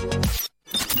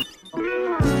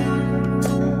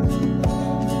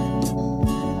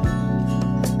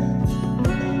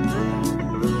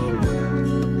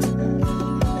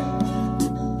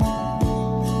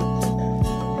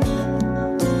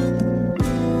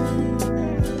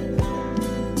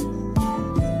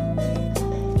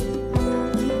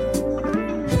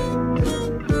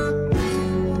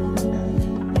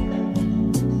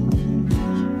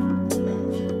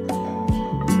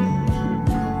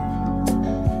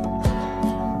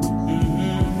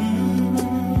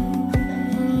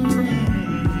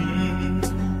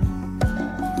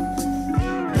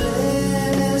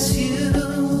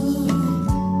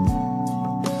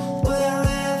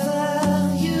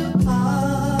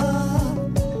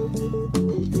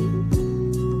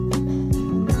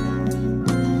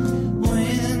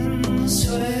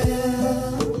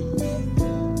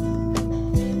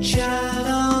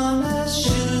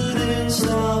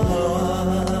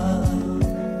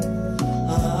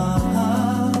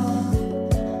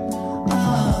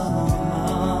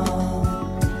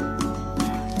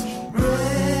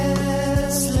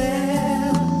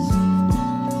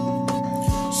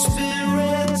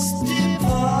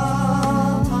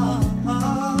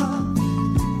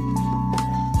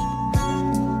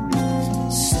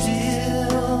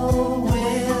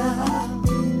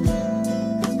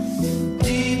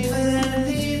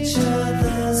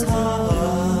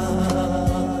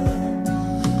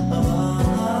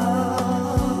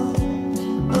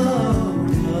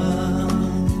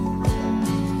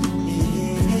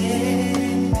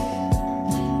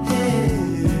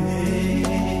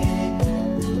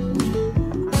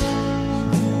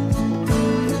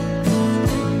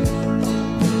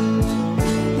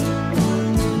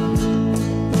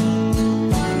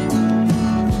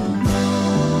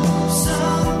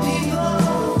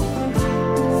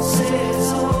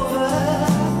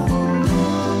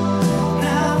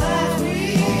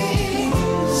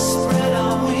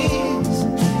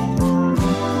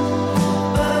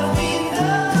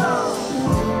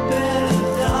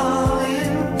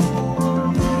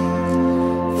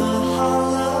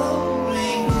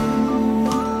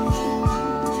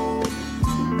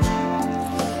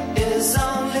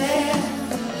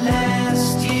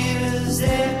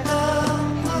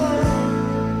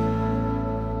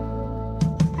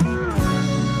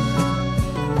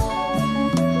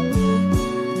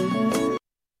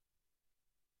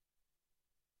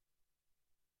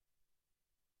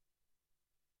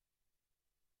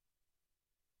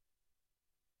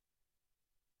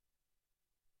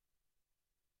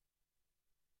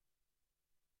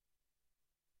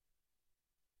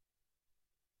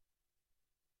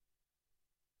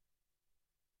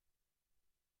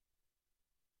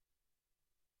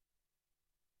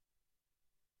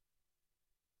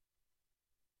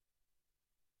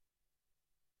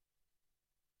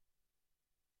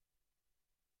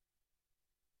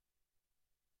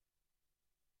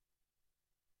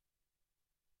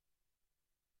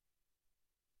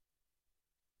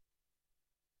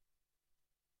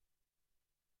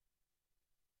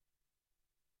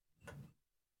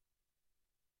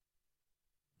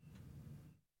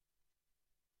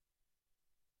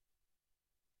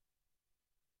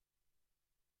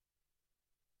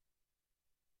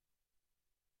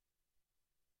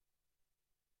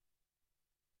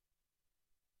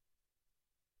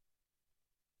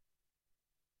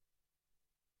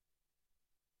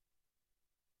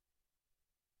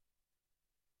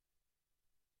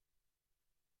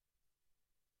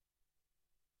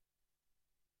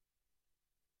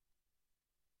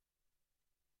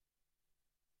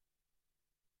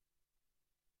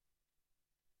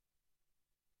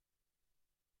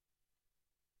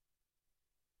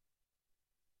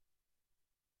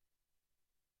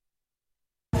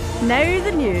 Now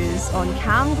the news on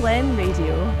Cam Glen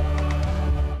Radio.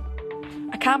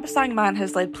 A Cambuslang man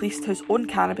has led police to his own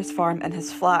cannabis farm in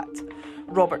his flat.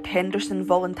 Robert Henderson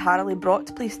voluntarily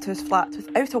brought police to his flat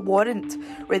without a warrant,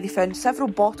 where they found several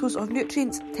bottles of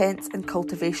nutrients, tents and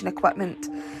cultivation equipment.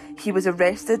 He was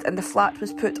arrested and the flat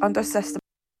was put under system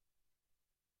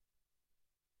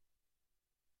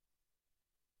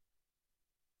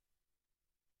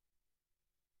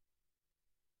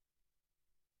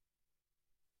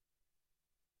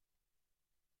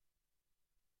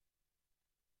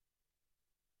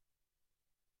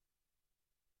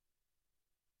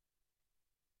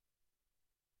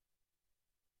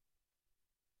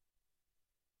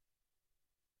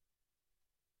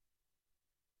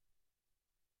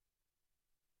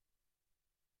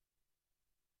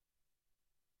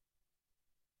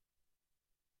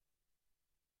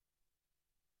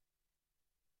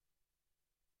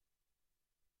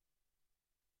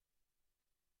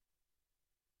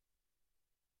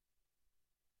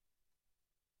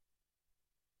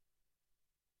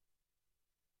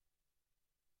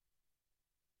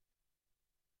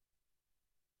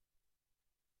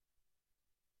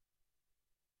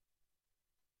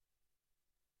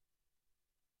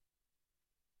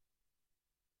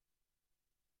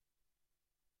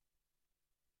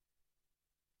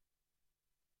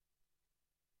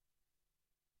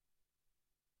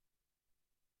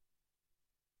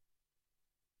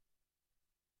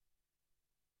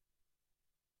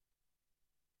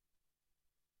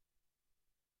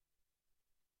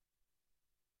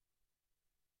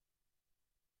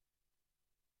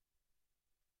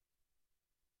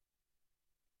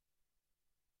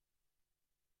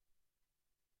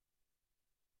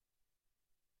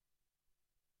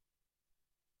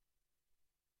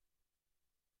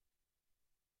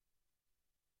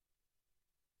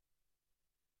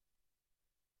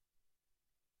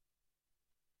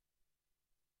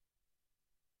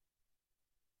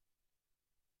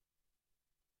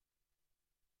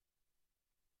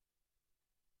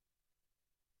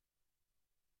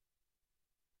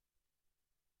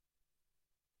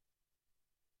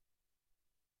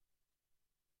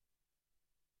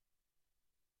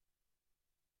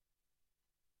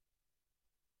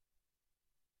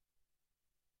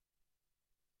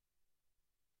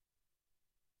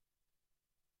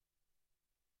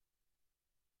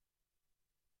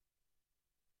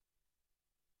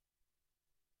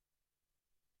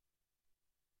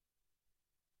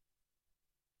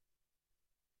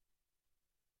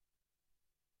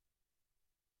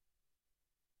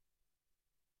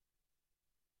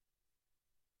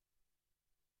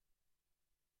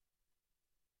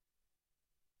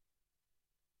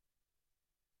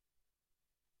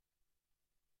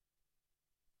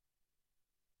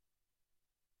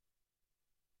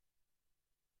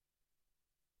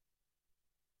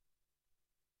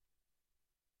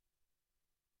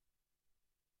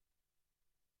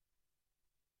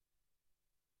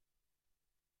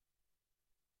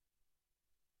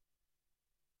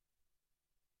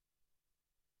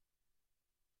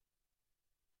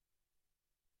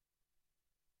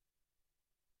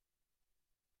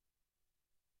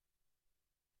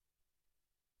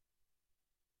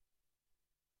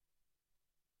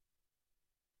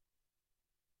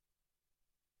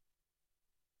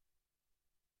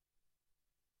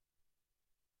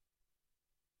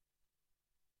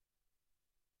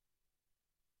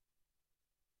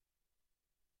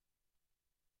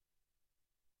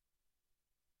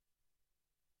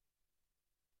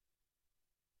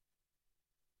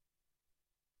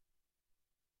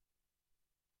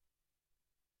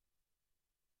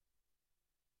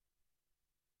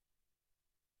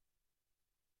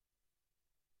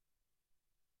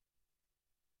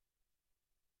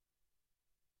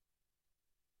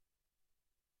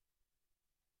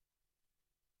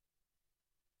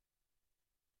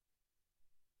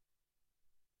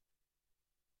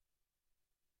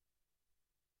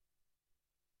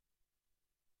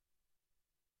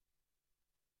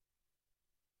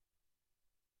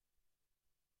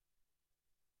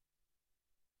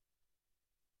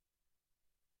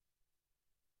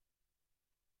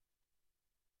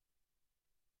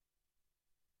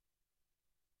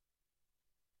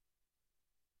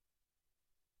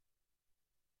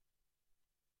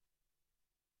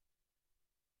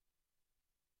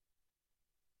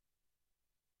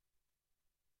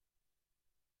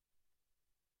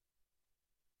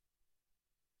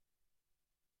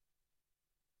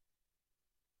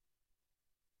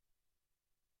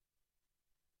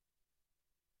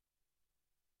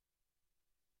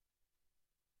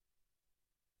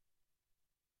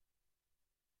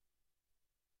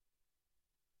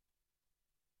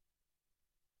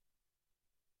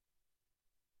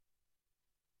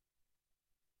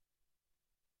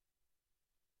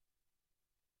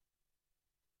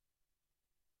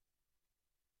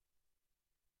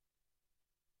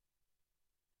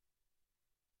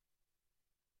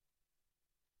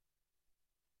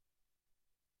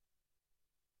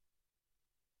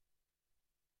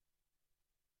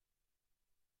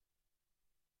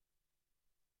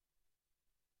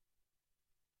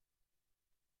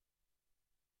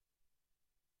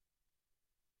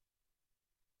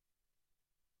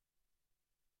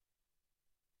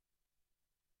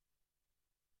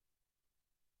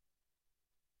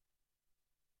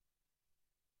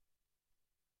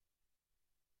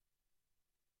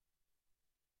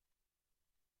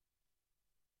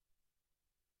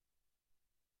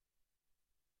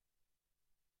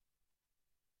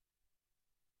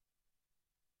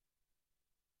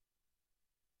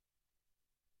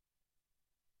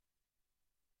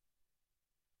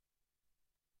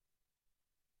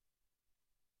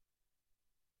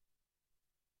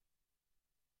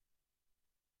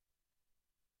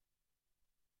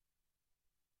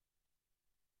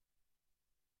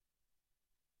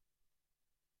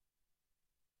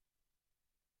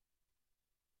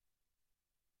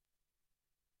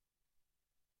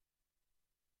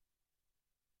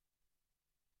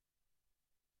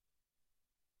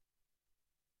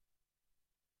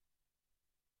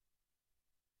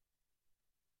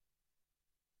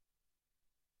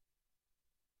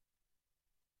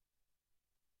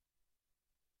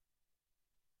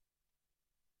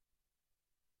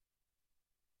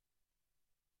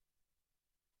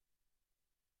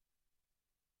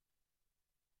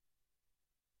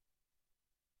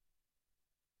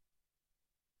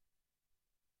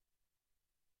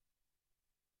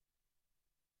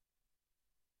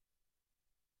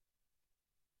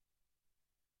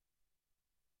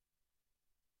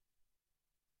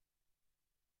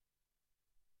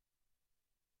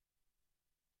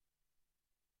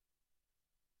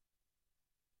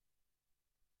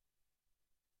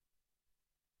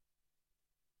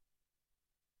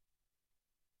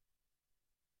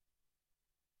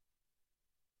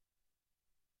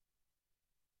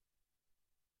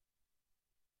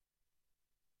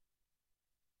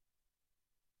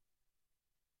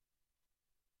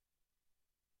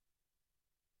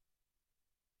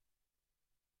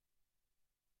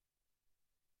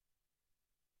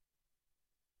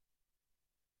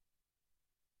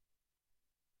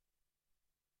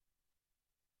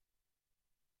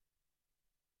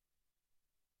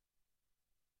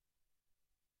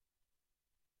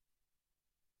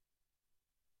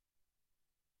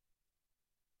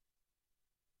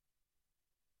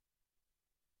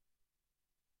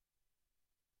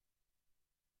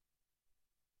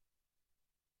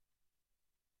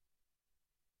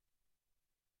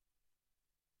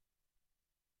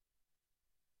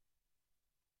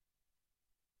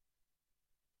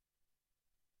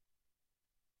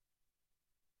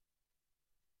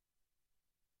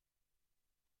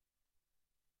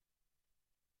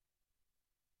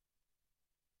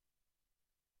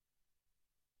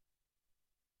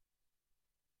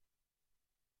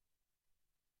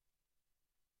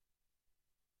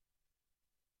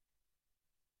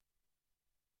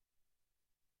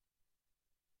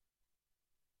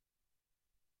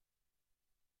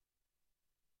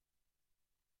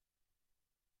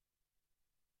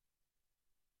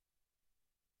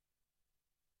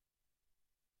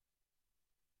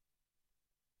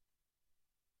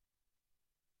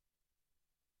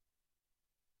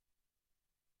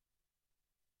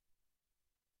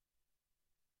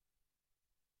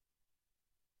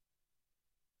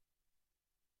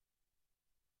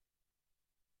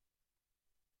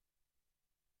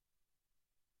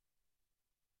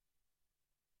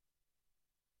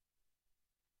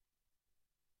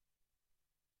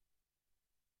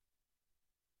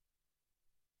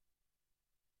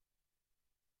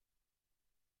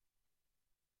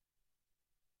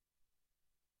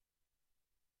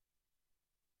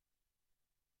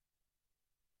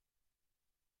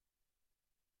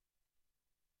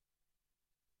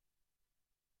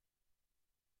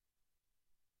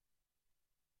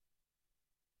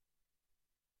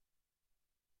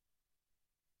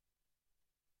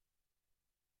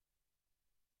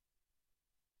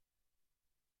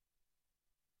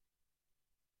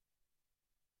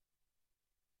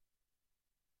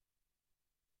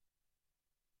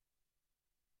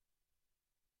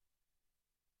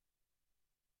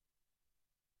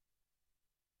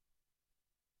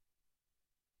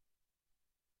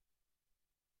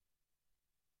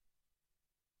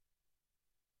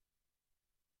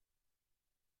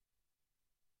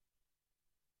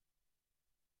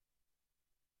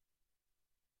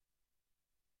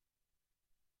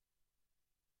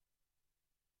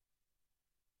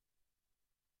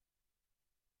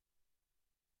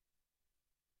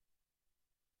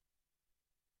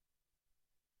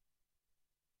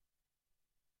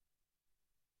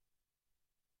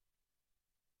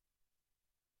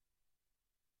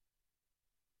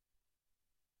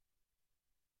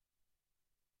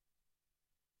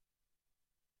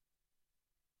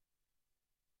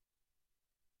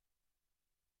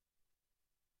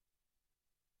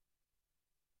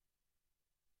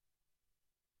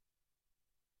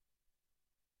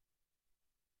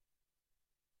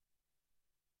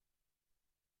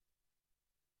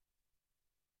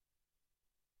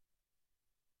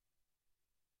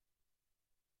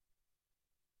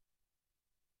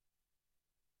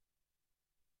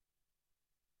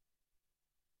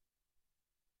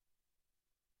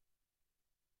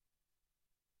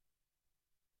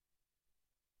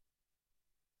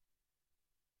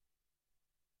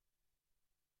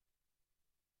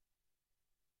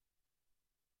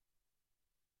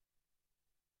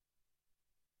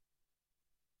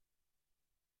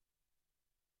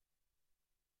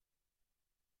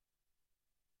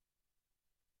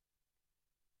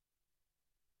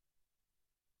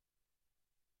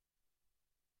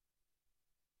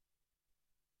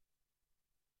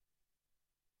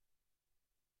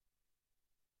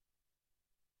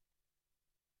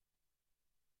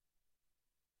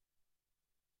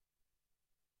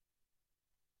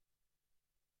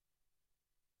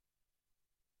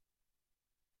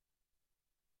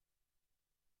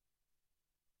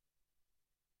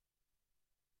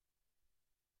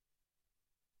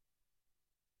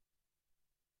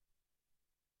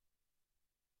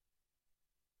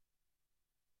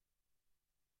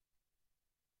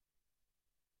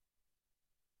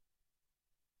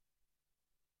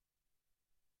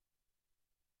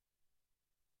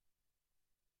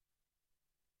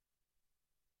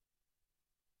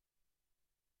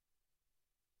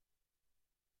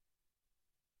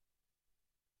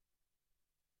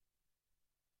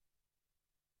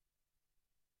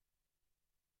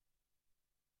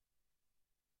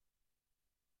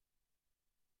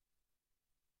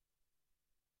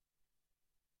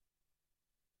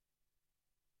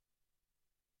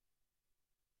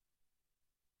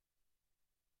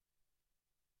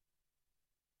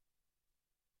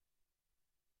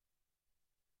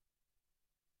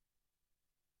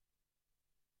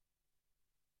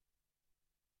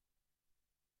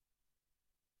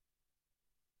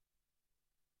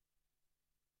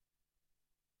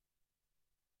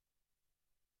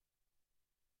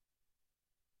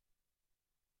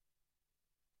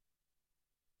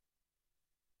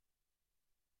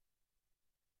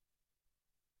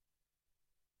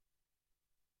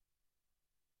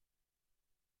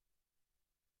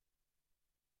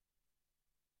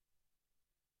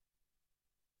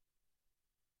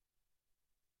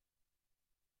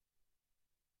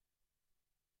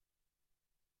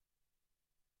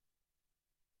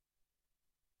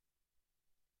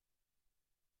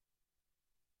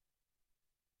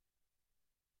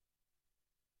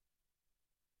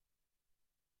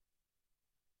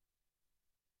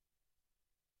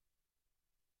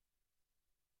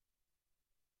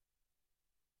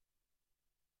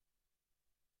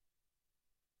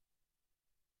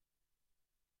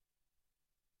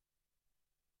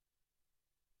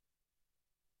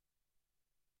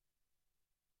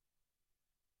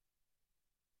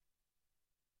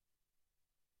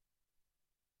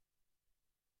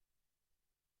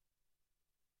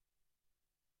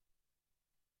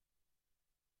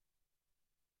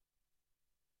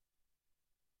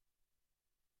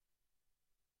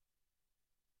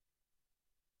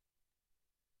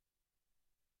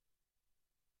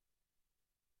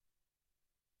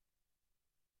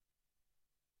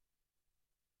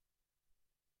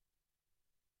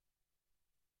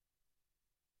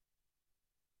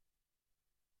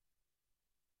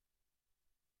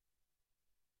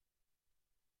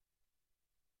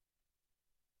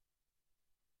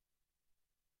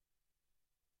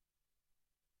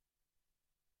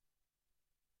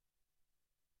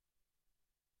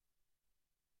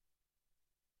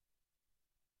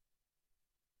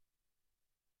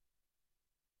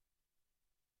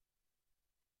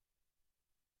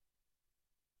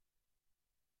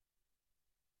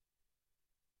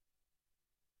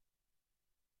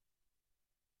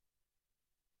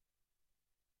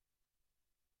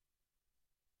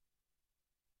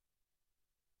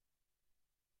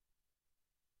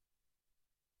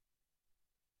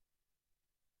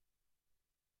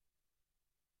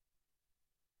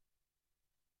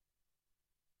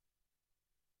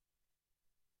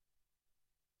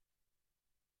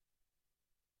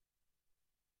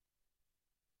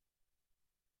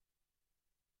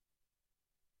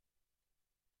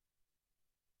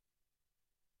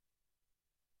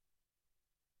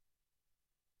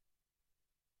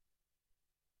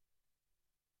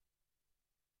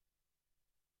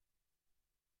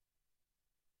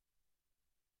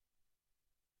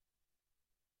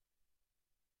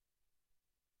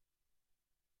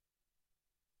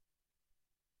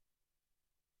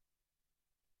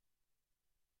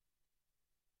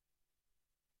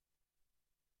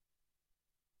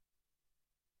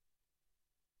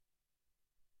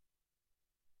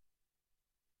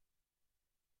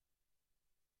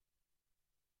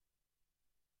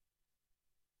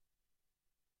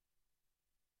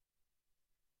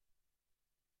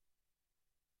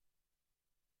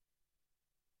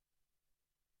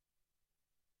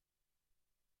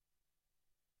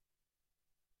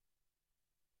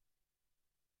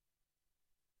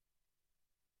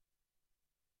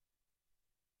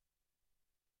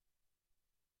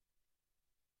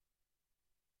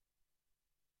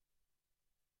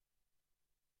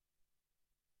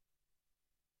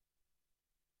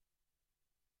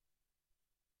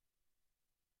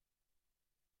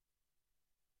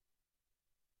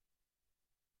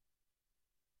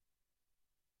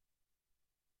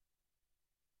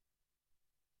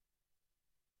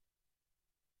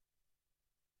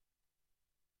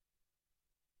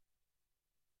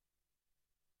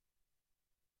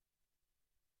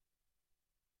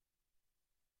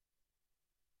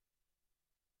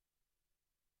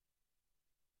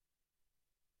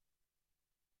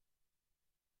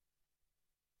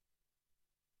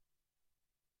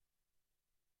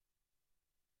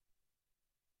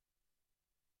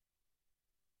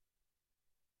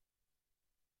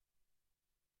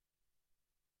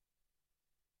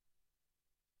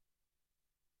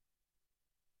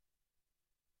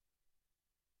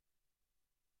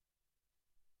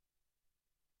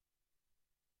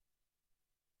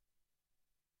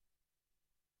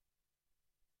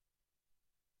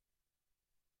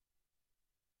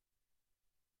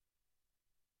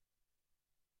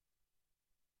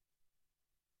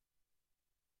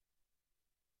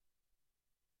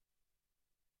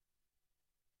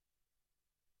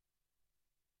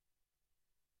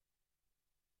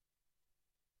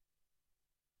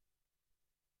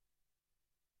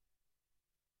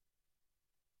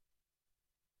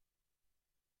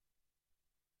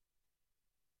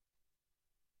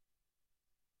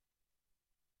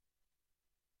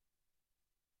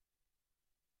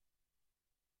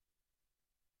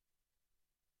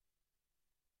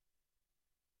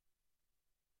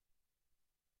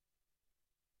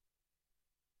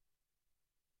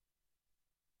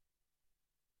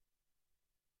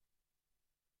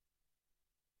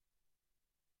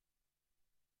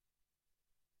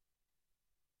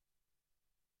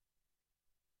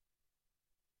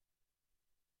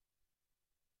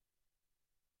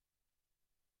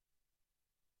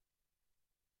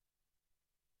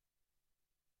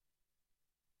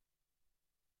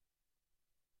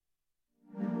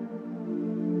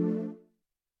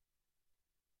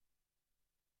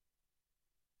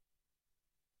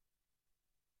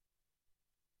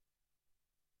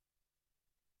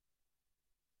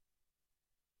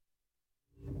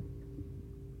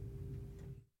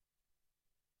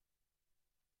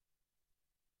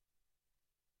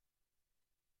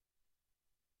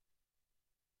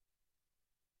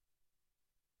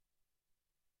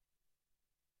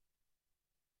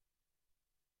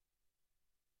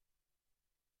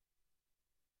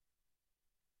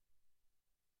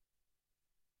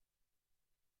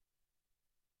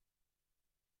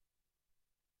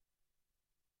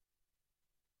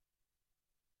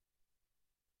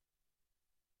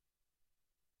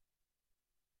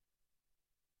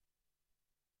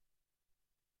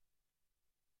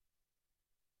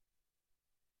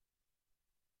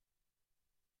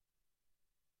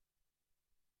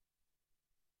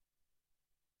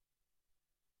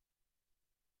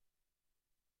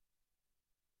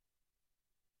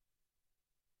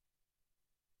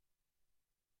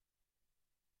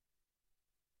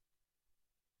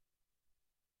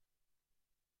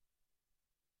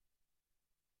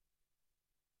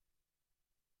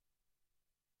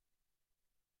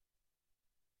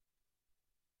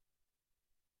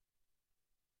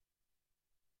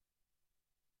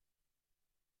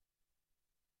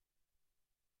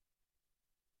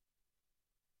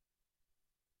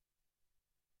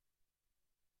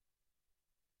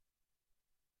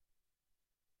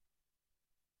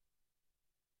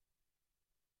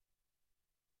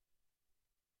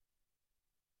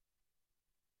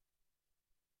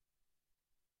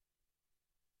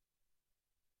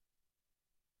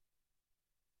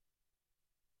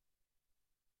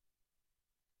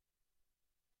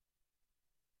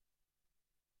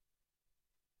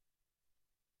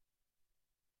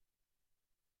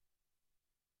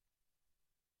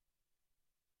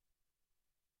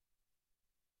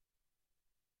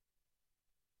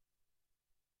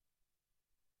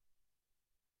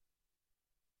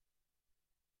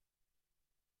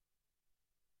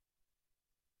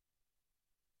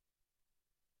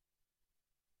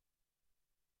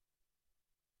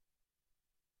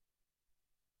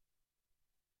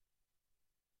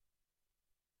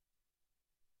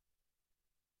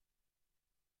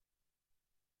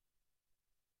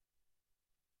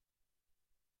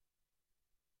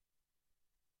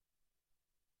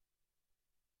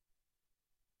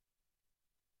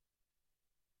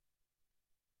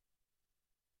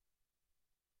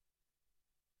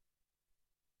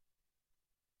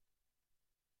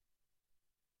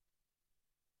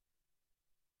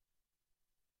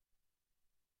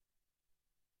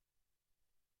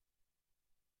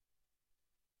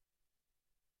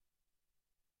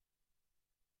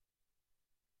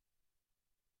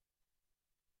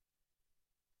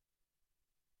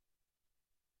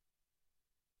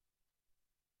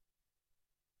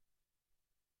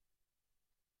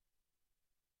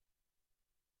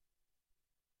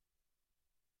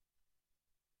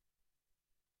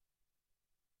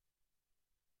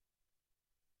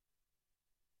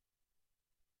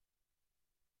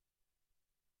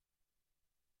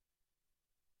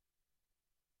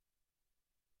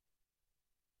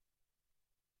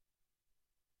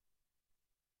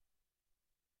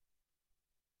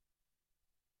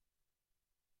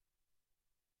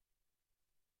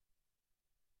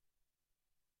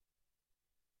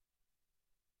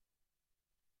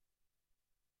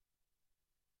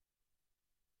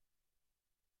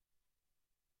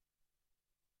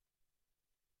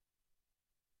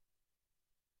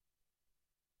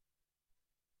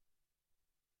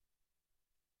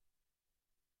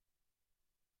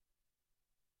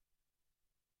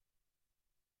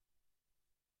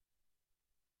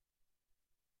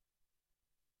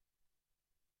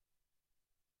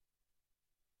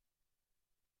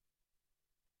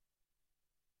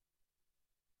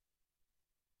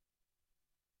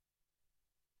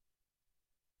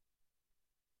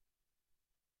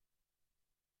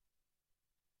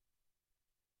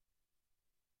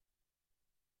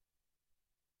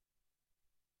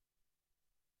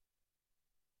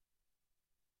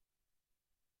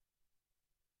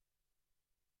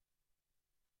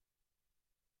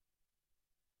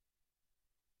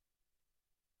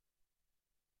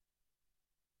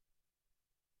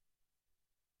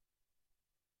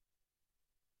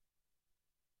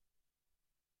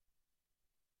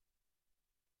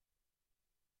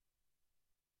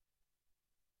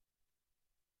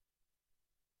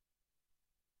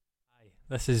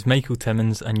This is Michael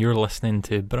Timmins, and you're listening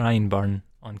to Brian Byrne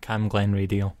on Cam Glen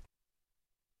Radio.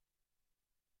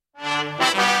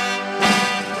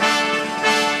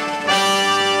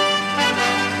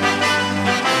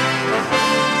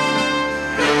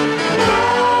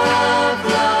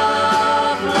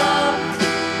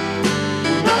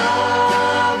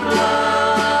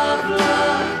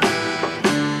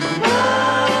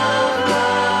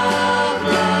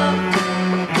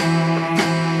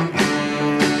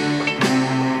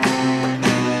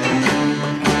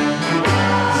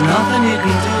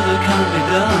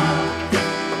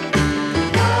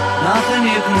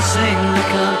 Sing that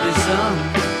can't be sung.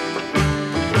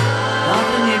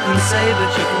 Nothing you can say,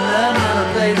 but you can learn how to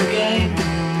play the game.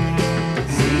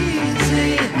 It's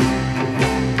easy.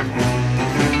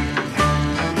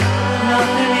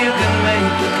 Nothing you can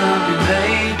make that can't be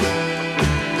made.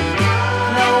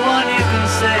 No one you can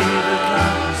save that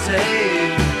can't be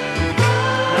saved.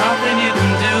 Nothing you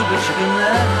can do, but you can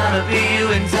learn how to be you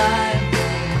in time.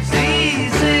 It's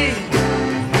easy.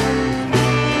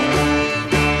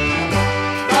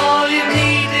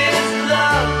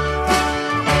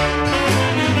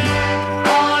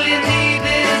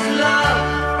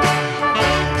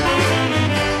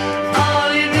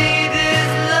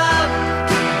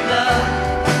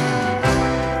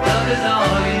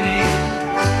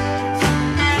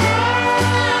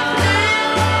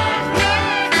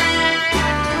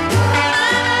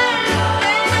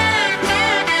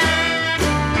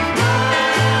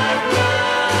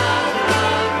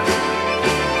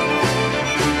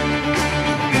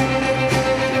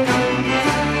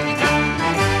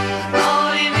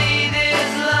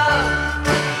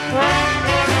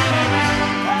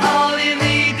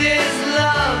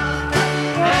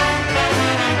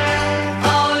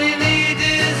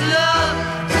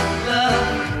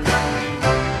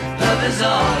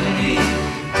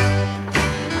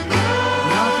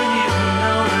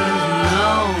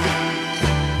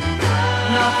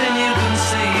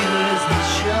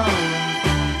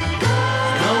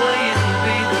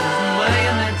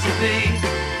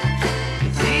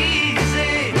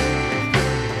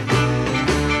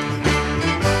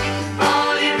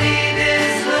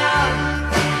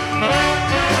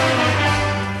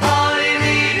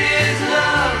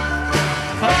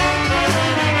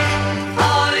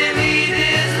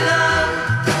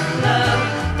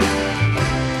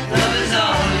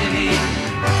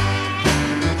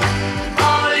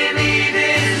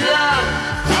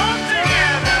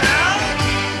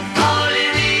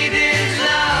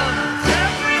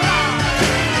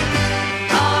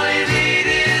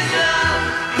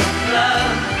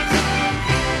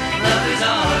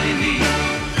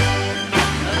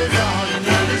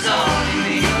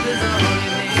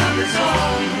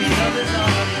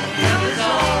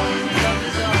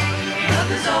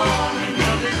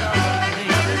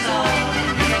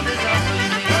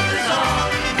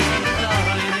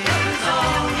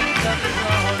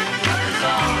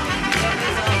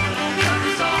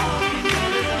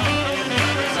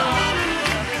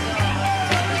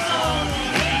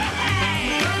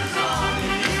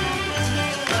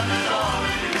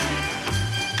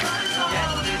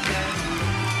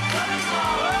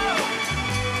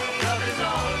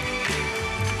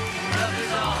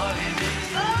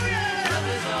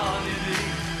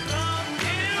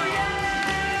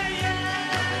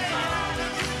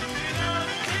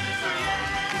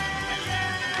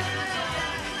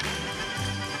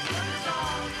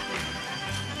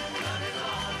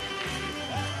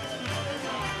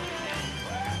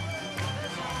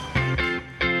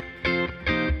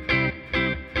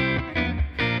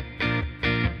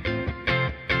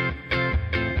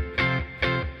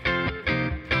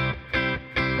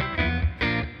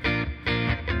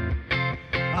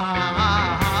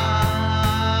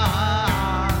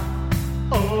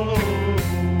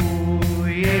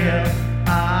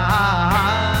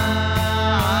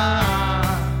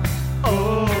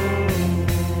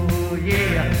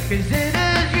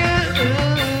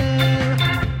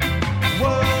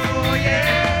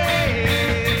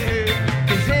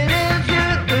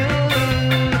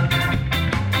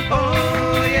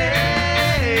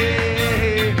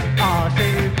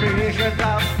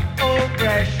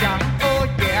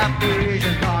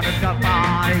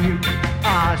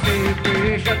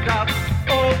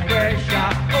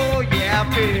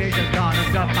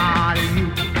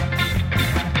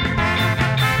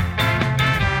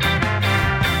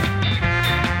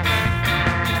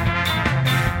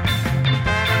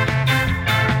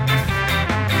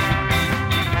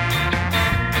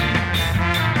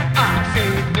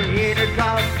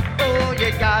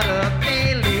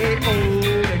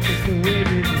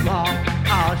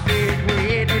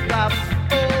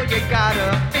 Gotta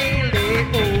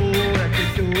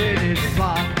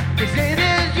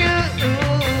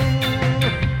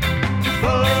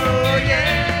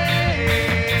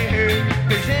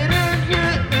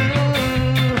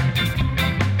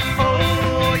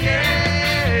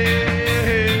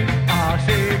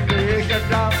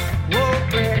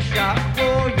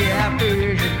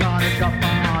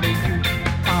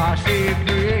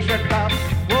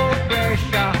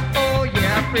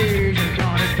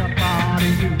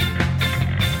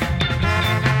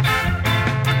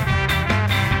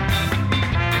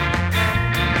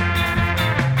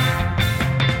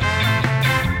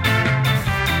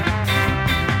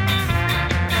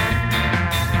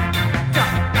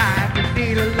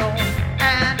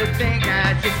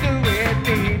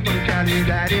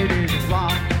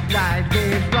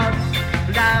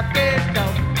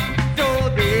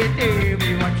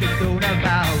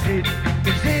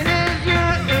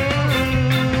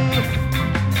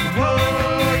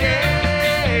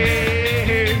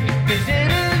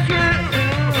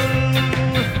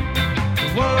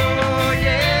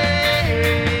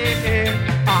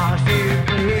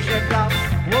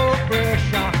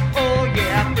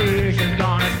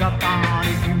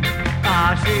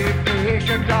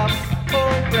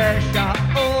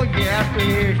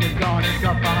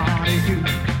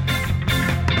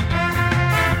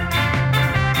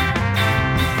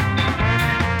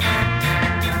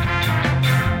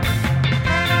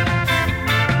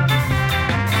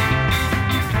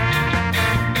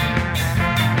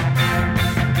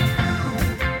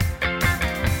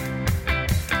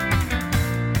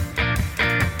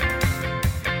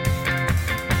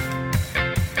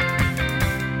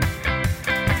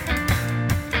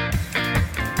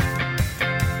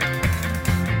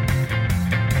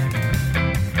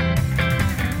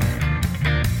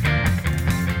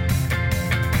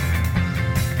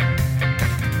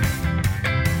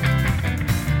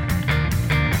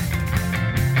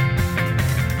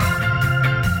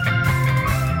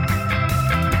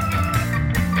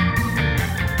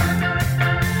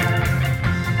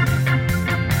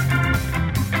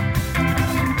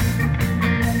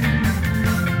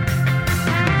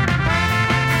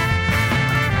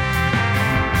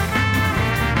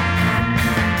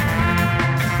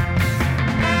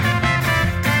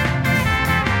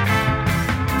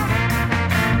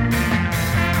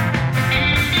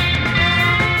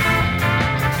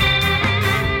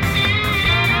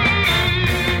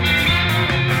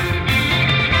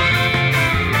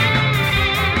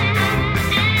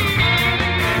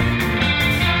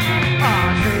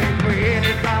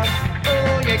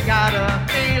gotta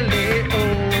feel it,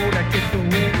 oh, that's just the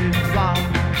way it's wrong.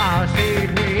 I said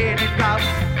when it drops,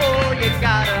 oh, you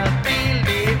gotta feel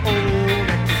it, oh,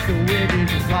 that's just the way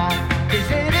it's wrong. 'Cause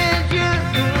it is you,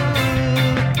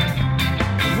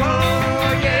 oh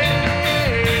yeah,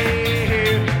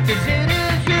 'cause it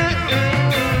is you,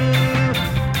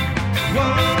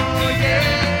 oh yeah,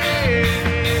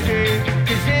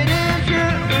 'cause it is you,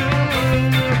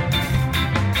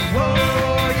 oh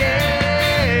yeah,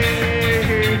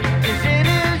 'cause it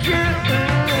is you,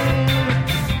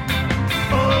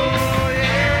 oh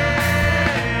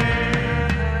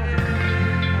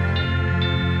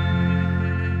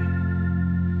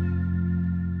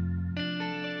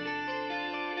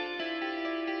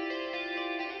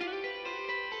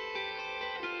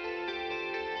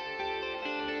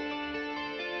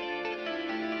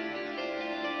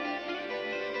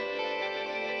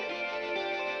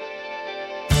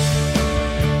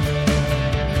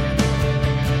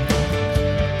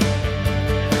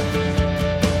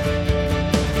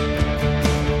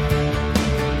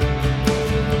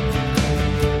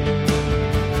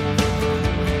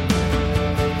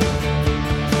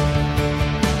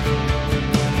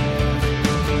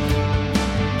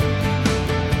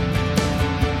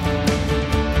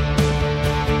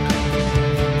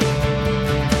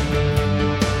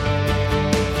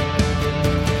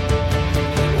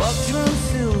Walked on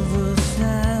silver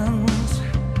sands.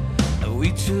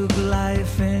 We took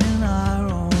life in our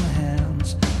own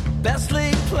hands. Best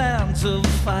laid plans of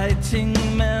fighting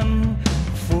men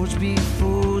forged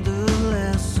before the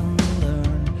lesson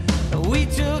learned. We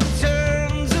took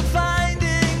turns of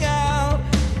finding out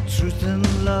truth and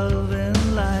love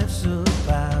and life's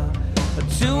about.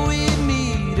 Till we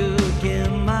meet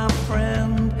again, my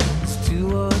friend, it's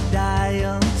do or die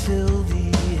until the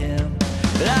end.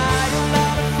 I am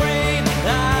not afraid,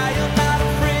 I am not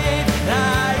afraid,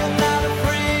 I am not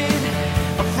afraid,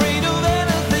 afraid of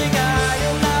anything. I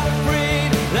am not afraid,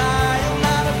 I am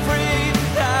not afraid,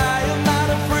 I am not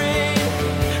afraid,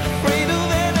 afraid of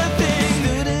anything.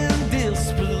 Stood in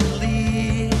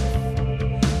disbelief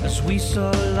as we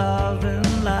saw love and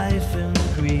life and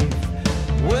grief.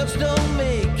 Words don't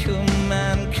make a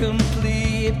man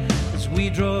complete as we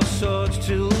draw swords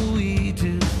till we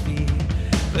defeat.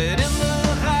 But in the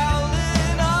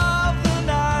howling of the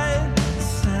night, the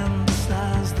sun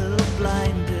stars the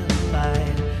blinding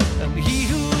light. And he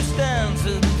who stands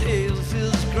and hails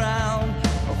his ground,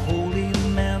 a holy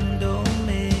man don't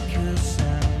make a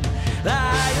sound.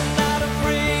 I am not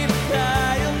afraid,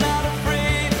 I am not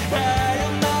afraid, I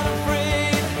am not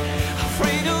afraid,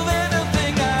 afraid of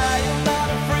anything. I am not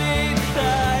afraid,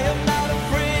 I am not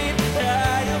afraid,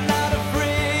 I am not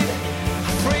afraid,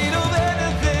 afraid of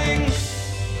anything.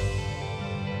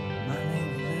 My name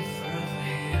will live forever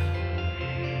here.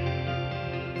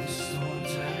 The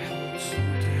storms I hold so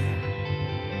dear.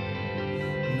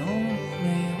 No more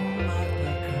may on my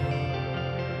background.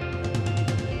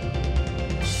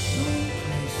 No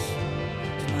place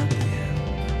to my end.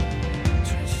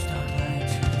 Trench dark line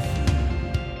to the floor.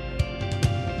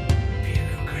 Be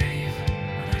the grave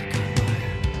when I come by.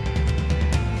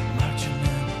 Marching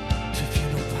men to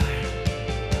funeral pyre.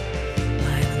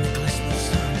 Lying in the glistening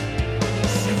sun.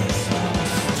 Singing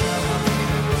songs to drown out the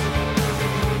girls.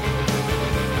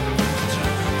 To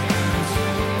drown out the girls.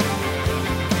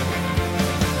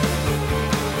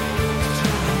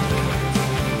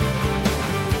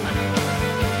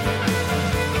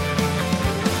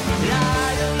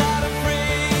 I am not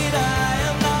afraid, I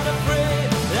am not afraid,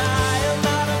 I am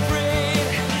not afraid,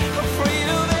 afraid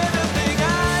of anything.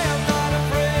 I am not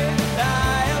afraid,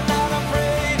 I am not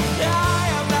afraid, I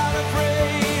am not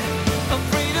afraid,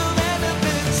 afraid of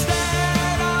anything.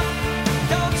 Stand up,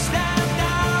 don't stand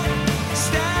down.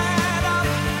 Stand up,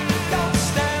 don't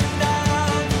stand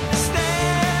down.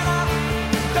 Stand up,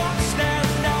 don't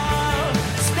stand down.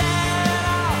 Stand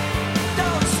up,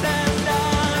 don't stand down.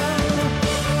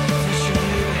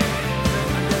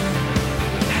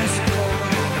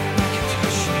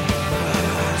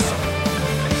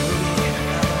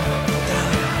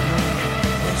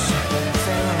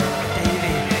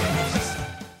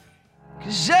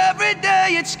 Cause every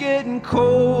day it's getting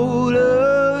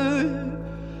colder,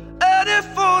 and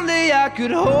if only I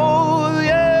could hold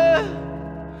you,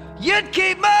 you'd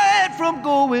keep my head from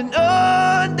going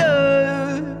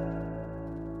under.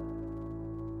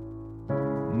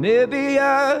 Maybe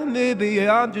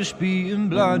I'm just being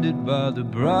blinded by the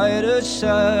brighter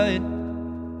side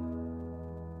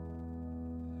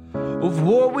of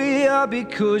what we are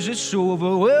because it's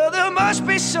over. Well, there must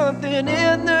be something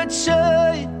in the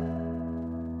tide.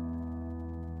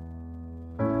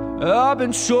 I've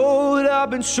been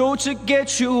told to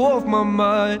get you off my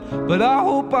mind, but I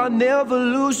hope I never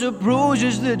lose the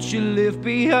bruises that you left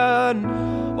behind.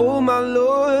 Oh my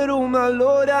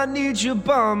Lord, I need you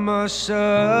by my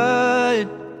side.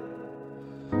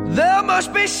 There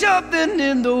must be something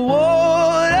in the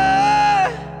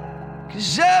water,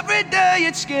 'cause every day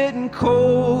it's getting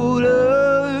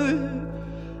colder.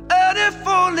 And if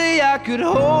only I could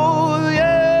hold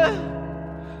you,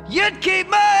 you'd keep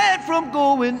my head from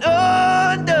going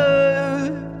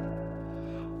under.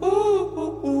 Ooh,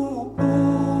 ooh, ooh,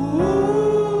 ooh,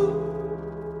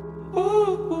 ooh,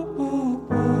 ooh, ooh,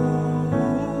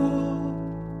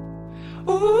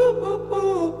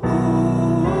 ooh,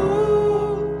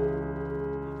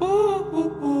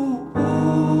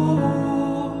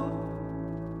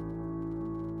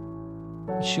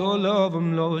 It's your love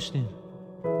I'm lost in.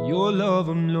 Your love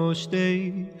I'm lost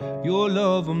in. Your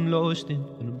love I'm lost in.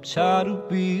 And I'm tired of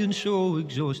being so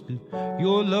exhausted.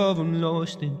 Your love I'm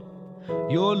lost in.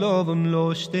 Your love I'm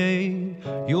lost in.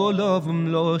 Your love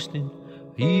I'm lost in.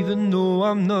 Even though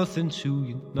I'm nothing to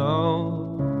you now.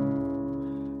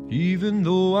 Even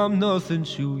though I'm nothing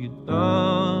to you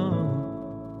now.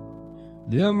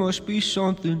 There must be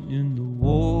something in the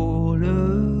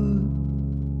water,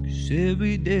 'cause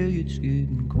every day it's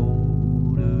getting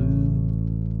colder.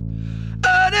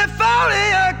 And if only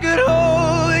I could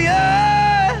hold you,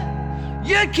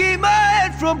 you'd keep my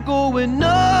head from going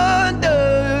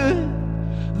under.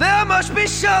 There must be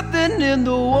something in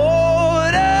the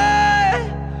water,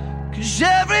 'cause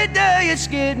every day it's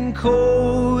getting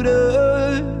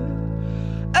colder.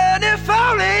 And if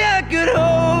only I could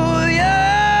hold you,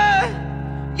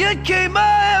 you'd keep my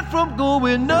head from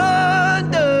going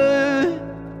under.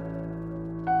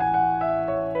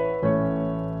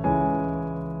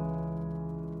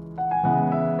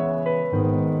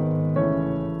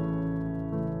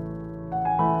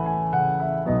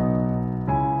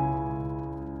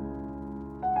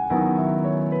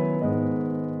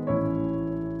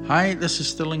 Hi, this is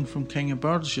Stirling from King of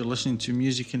Birds. You're listening to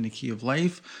Music in the Key of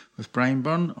Life with Brian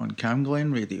Byrne on Cam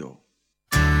Glen Radio.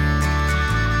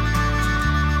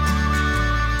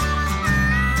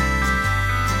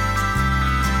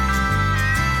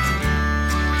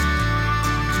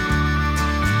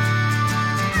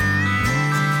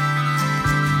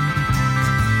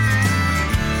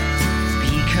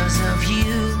 Because of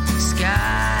you,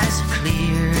 skies are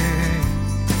clear.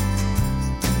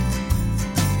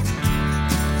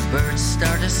 Birds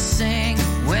start to sing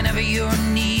whenever you're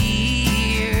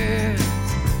near.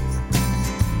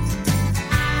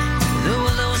 The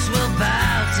willows will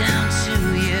bow down to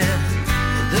you.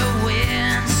 The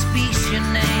wind speaks your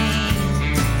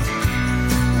name,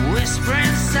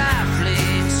 whispering softly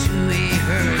to a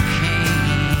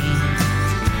hurricane.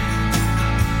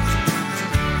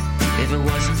 If it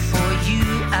wasn't for you,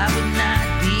 I would not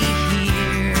be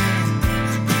here.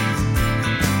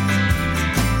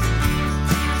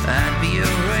 I'd be a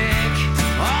wreck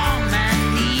on my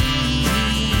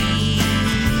knees.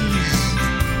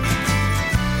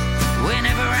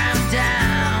 Whenever I'm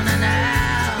down and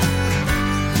out,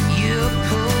 you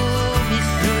pull me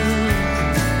through.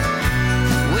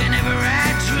 Whenever I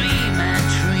dream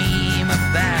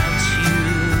about you.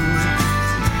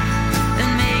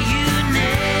 And may you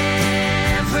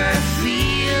never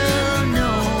feel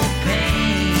no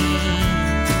pain.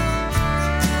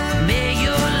 May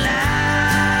your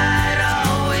light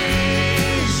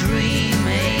always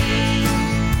remain.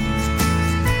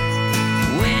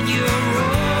 When your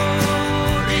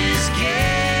road is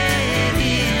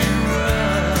getting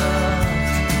rough,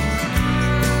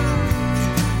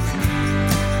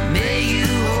 may you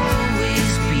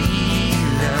always be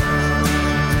loved.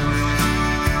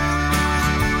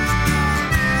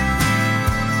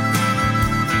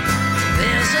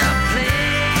 There's a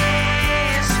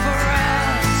place for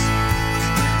us,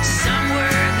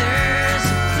 somewhere there's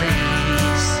a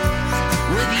place.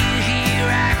 With you here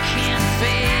I can't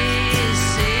face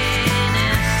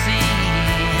anything.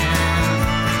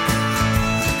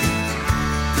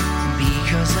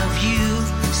 Because of you,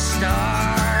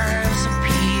 stars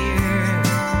appear.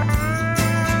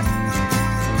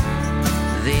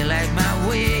 They light my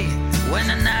way when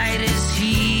the night is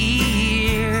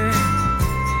here.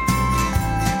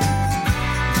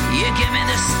 You give me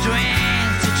the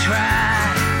strength to try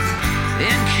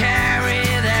and carry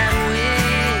that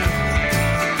weight.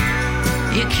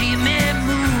 You keep me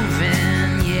moving,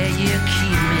 yeah, you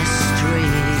keep me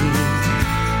straight.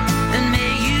 And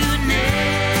may you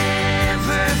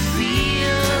never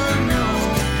feel no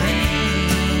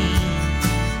pain.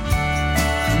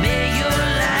 May your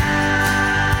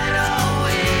light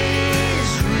always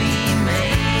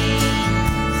remain.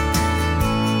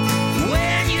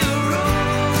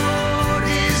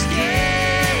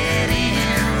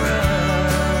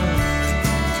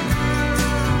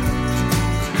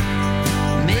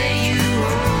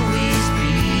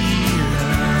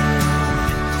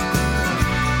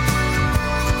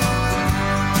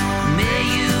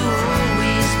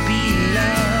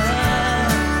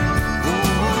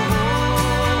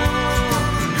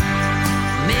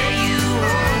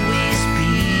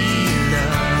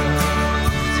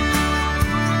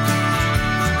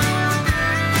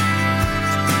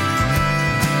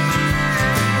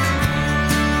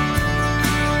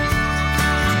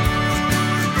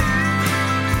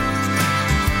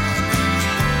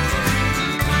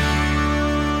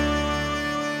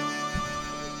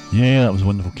 Yeah, that was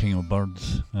wonderful. King of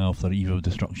Birds off their Eve of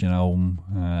Destruction album.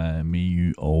 May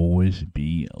You Always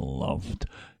Be Loved.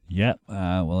 Yep,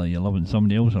 well, you're loving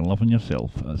somebody else or loving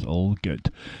yourself. That's all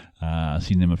good. I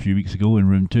seen them a few weeks ago in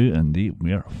Room 2 and they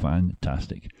were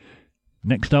fantastic.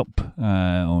 Next up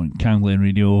on Cam Glen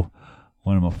Radio,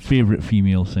 one of my favourite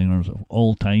female singers of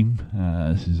all time.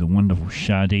 This is the wonderful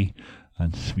Shadi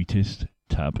and Sweetest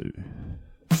Taboo.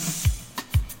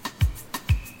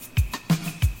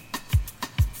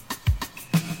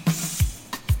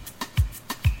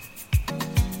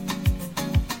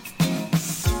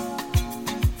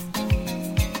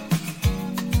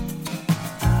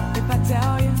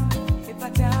 If I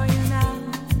tell you now,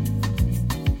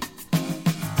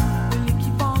 will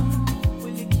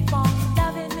you keep on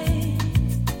loving me?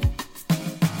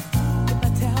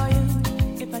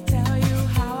 If I tell you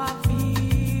how I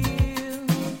feel,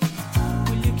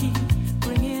 will you keep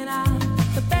bringing out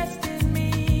the best in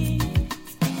me?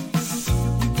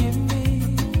 You give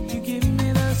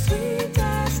me the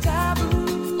sweetest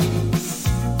taboo,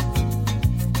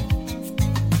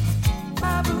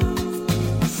 taboo.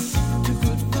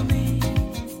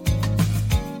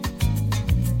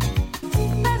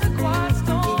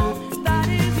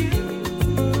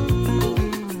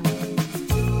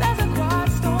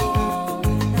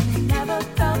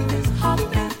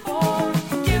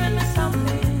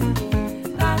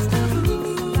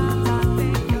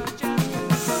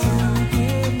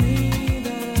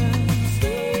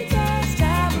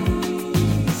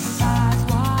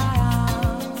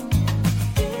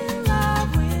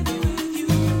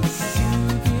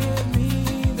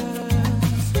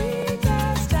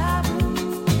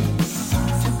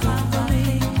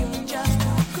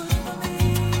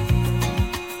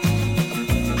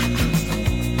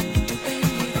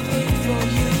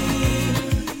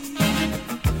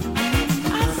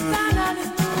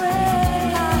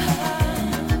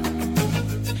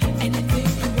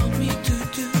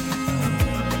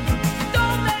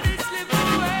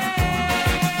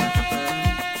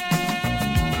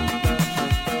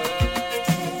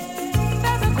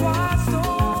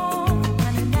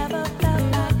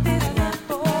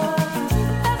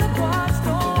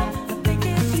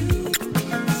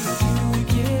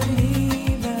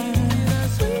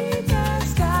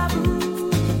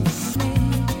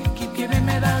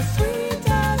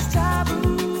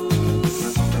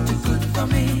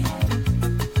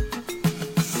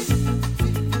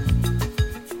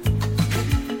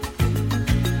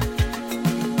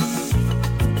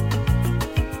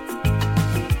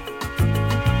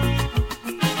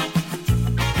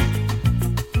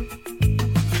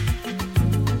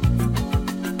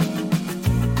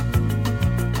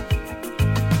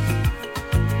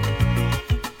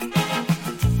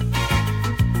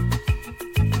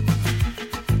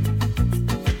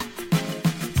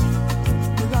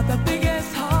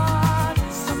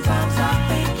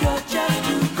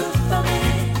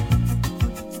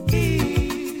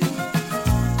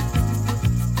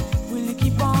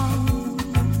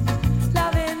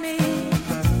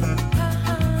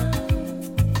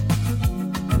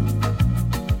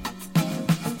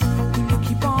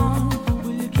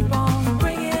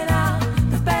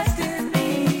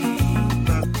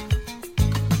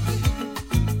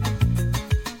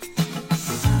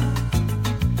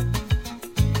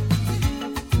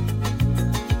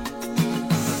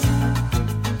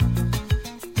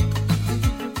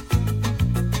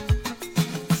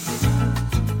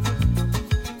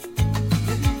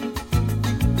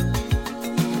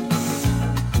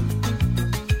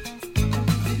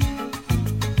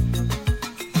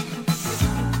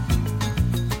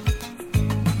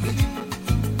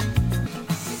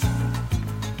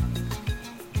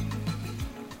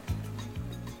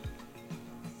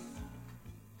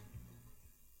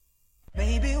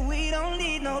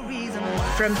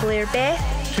 From Blair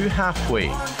Beth to Halfway,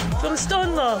 from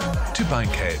Stonelaw to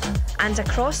Bankhead, and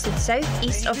across the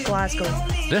south-east of Glasgow.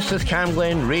 This is Cam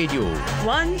Glen Radio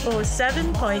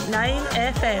 107.9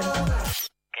 FM.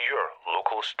 Your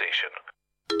local station.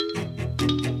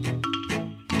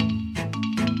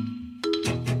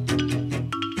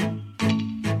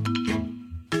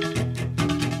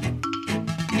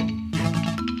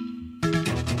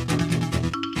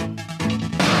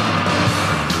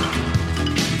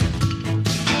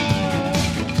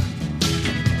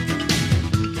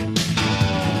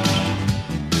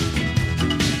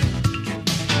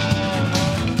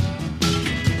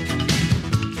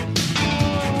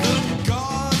 God.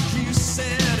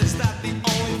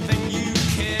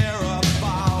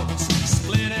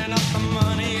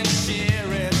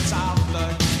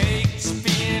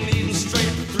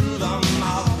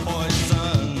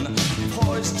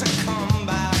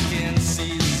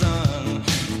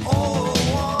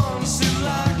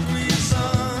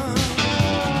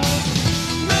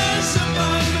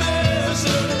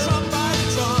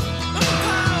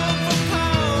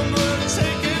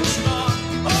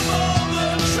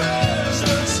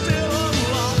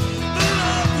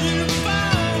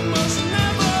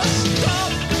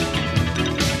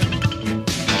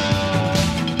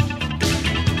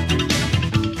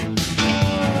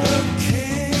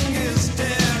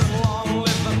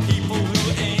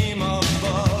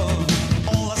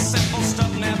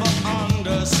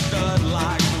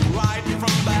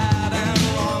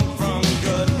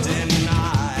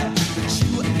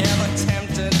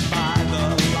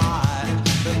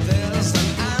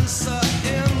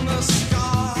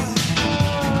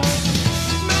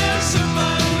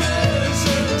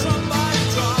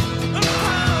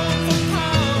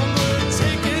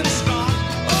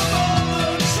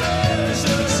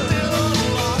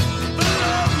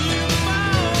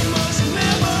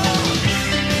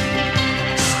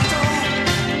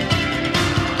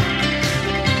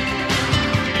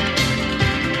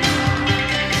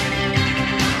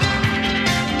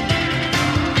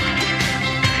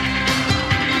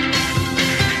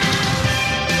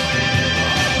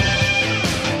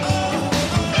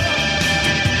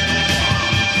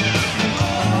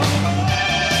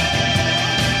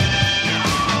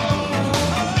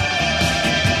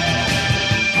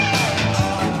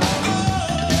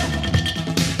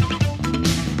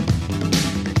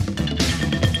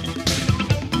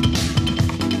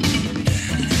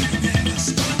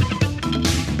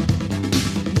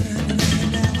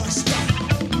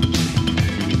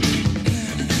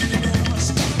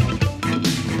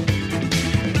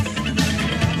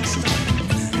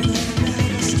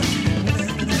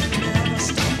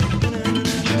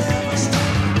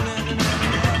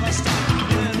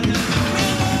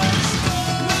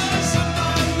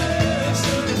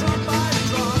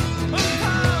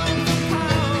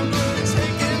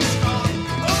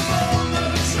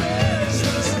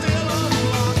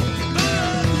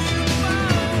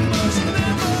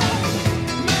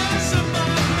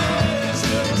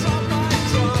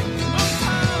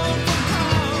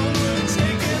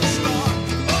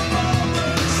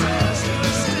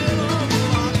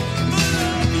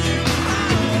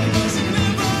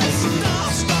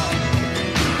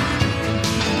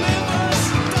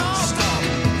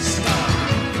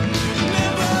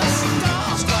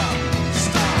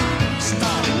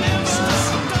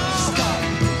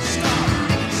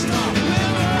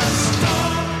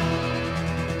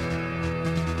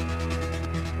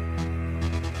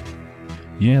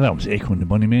 that was Echo and the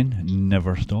Bunnymen,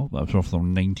 Never Stop. That was off their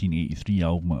 1983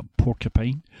 album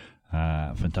Porcupine.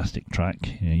 Fantastic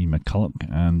track, Ian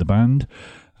McCulloch and the band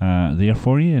there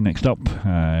for you. Next up,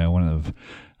 one of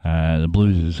the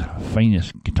blues'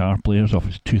 finest guitar players off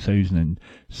his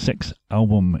 2006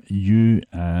 album You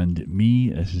and Me.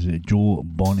 This is Joe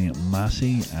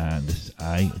Bonamassa, and this is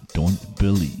I Don't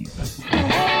Believe.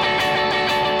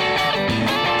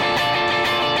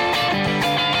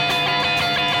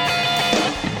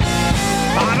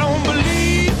 I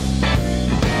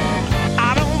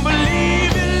don't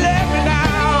believe you let me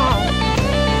down.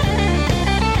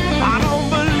 I don't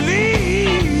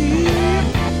believe you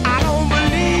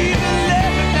let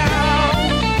me down.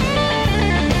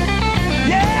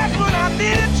 Yes, when I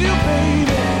needed you,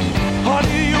 baby,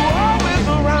 honey, you always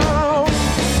around.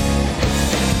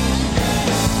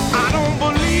 I don't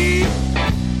believe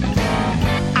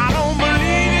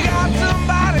you got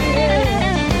somebody else.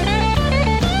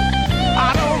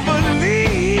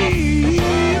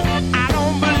 I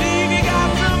don't believe you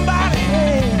got somebody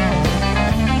else.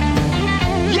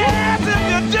 Yes, if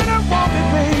you didn't want me,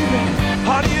 baby,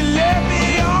 how do you let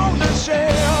me on the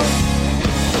shelf?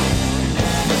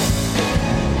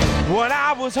 When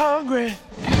I was hungry,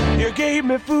 you gave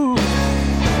me food.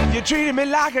 You treated me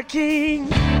like a king.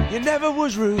 You never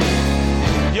was rude.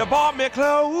 You bought me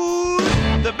clothes,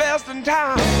 the best in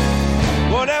town.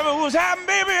 Whatever was happening,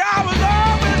 baby, I was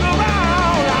always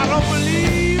around. I don't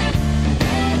believe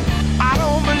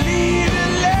you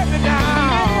let me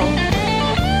down.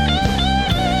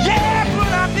 Yes,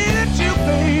 when I needed you,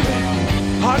 baby,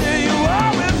 honey, you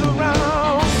always around.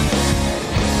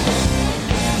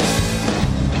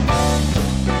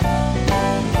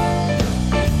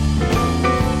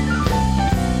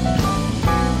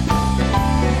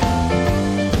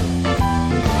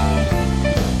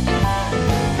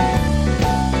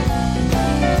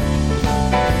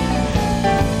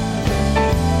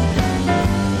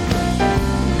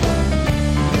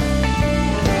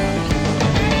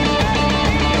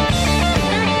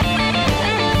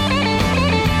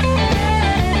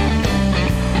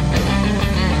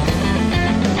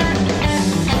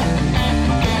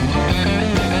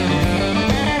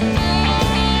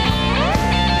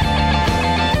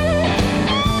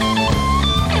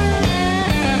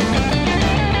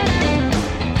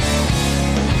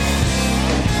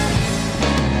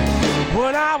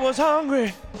 When I was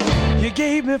hungry, you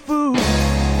gave me food.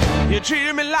 You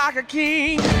treated me like a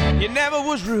king. You never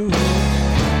was rude.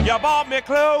 You bought me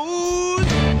clothes,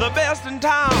 the best in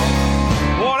town.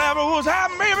 Whatever was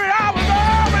happening, baby, I was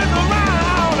always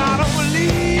around. I don't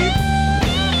believe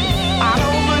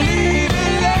you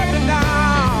let me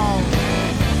down.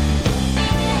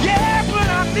 Yes, when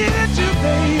I needed you,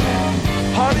 baby,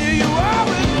 honey, you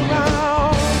always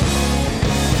around.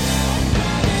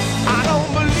 I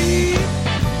don't believe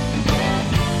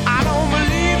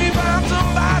you found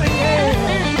somebody else.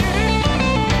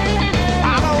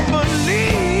 I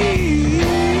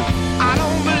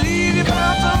don't believe you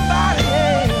found somebody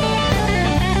else.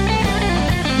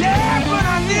 Yeah, when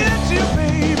I needed you,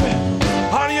 baby,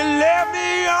 honey, you left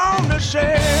me on the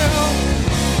shelf.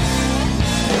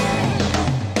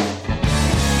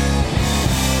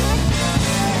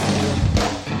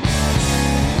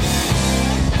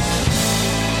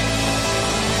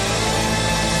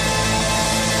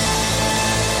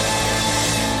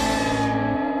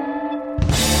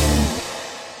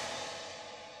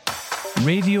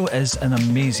 Radio is an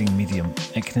amazing medium.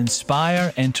 It can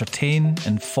inspire, entertain,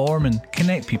 inform and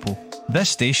connect people. This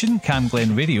station, Cam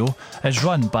Glen Radio, is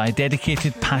run by a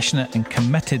dedicated, passionate and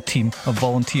committed team of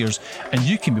volunteers, and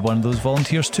you can be one of those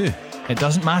volunteers too. It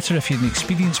doesn't matter if you're an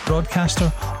experienced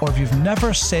broadcaster or if you've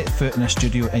never set foot in a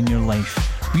studio in your life.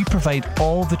 We provide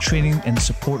all the training and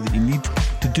support that you need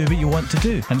to do what you want to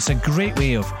do. And it's a great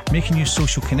way of making new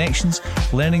social connections,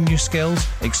 learning new skills,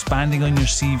 expanding on your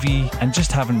CV, and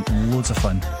just having loads of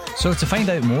fun. So to find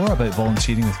out more about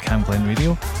volunteering with Cam Glen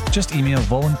Radio, just email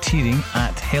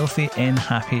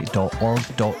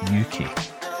volunteering@healthynhappy.org.uk.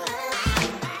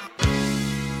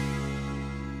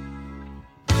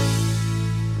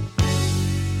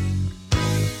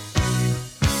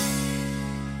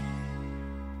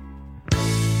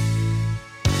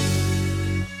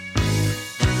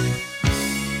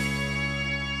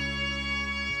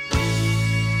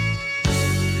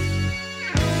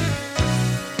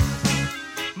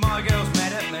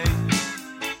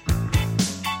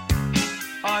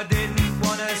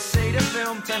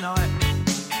 Tonight,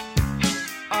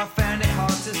 I found it hard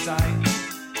to say.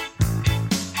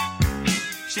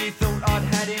 She thought I'd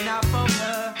had enough of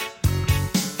her.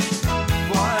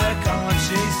 Why can't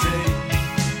she see?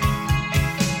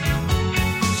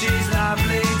 She's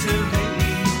lovely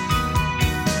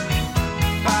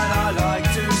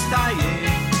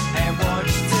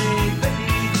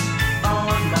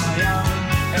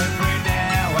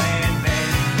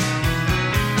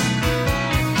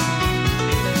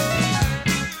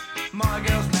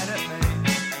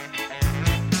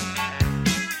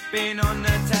Been on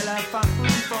the telephone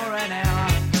for an hour.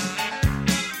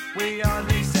 We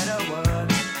hardly said a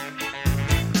word.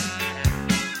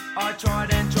 I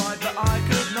tried and tried, but I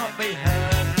could not be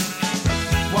heard.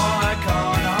 Why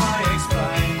can't I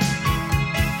explain?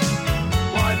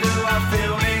 Why do I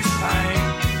feel this pain?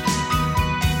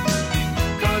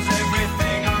 'Cause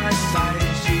everything I say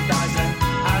she doesn't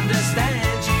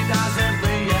understand. She doesn't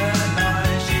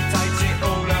realise. She takes it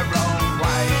all the wrong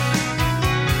way.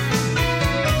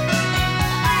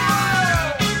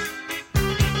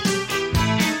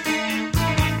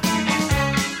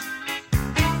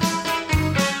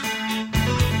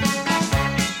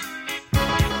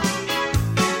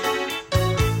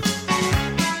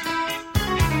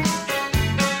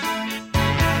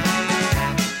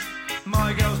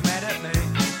 My girl's mad at me.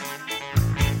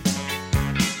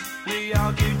 We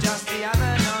argued just the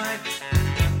other night.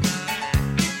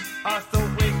 I thought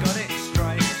we got it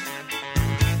straight.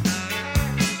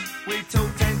 We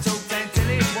talked till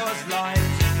it was light.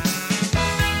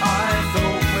 I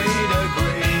thought we'd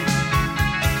agreed.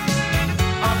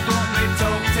 I thought we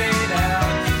talked it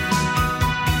out.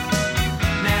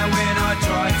 Now when I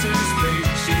try to speak,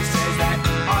 she says that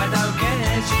I don't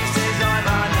care. She says I'm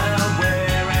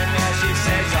unaware, and now she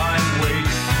says I'm weak.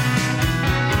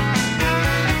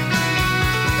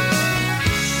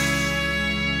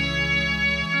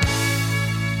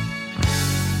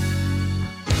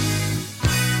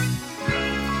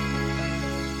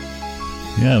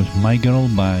 Yeah, it was My Girl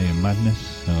by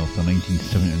Madness of the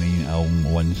 1979 album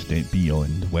One Step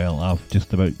Beyond. Well, I've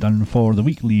just about done for the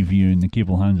week. Leave you in the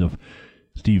capable hands of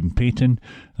Stephen Payton.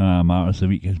 My artist of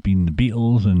the week has been the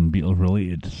Beatles and Beatles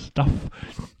related stuff,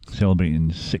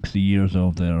 celebrating 60 years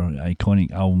of their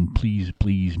iconic album Please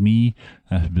Please Me.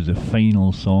 This was the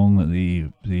final song that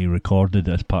they recorded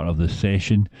as part of the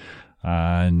session,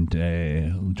 and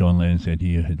John Lennon said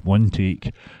he had one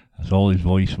take. That's all his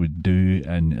voice would do,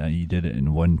 and he did it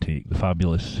in one take. The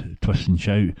fabulous Twist and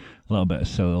Shout, a little bit of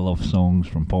silly love songs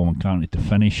from Paul McCartney to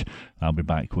finish. I'll be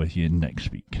back with you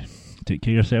next week. Take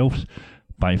care of yourselves.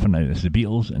 Bye for now. This is the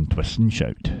Beatles and Twist and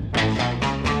Shout.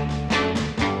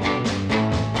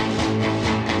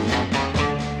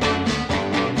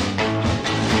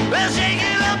 Well, shake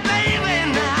it up,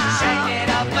 baby, now. Shake it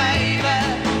up, baby.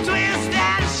 Twist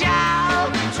and shout.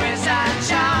 Twist and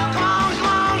shout. Come on, come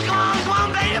on, come on, come on,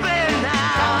 baby,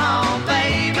 now. Come on,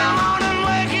 baby. Come on and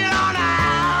work it on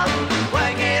out.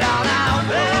 Work it on out.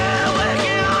 Well, work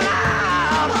it on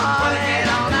out. Work it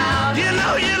on out. You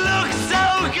know you look so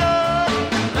good.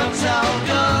 Look so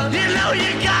good. You know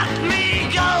you got me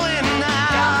going now.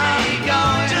 Got me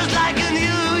going. Just like I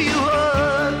knew you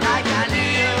would. Like I knew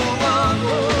you would.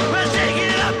 Well, shake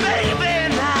it up, baby,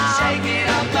 now. Shake it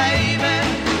up, baby.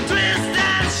 Twist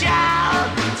and shout.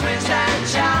 Twist and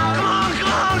shout. Come on,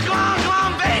 come on, come on, come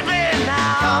on, baby,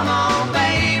 now. Come on,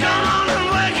 baby. Come on and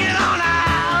work it on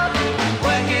out.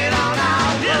 Work it on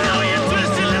out. You know you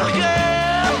twisted little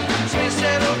girl.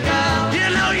 Twisted little girl. You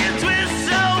know you twist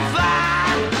so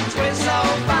fine. Twist so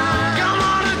fine. Come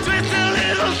on and twist a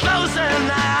little closer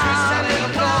now. Twist a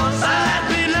little closer. Let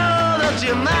me know that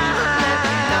you're mine. Let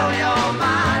me know you're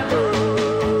mine.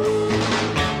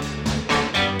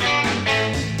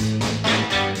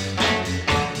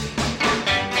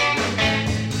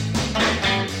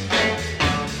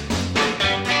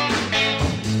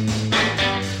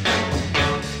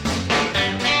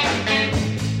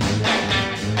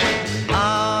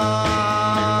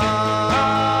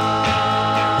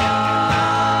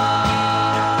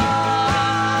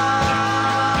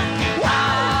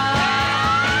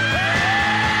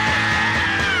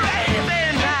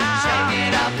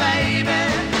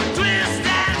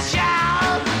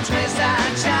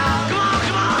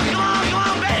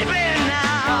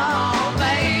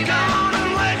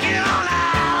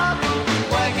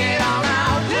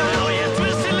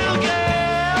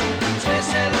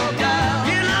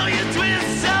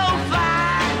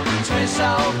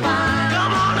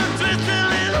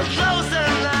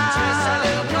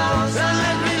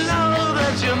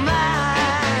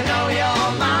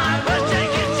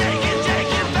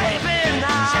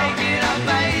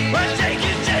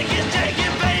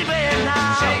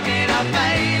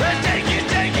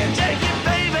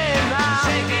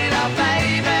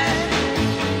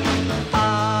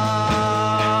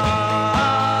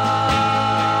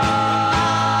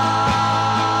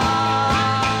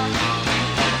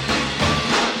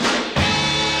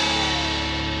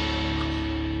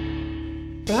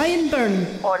 Brian Byrne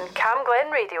on Cam Glen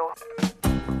Radio.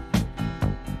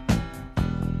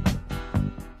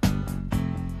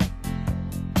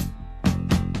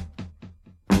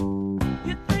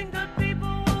 You'd think that people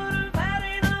would have had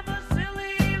enough of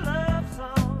silly love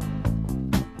songs.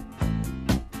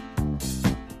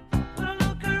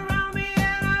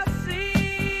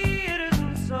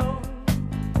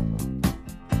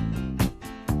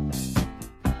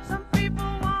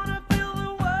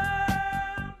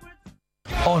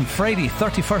 On Friday,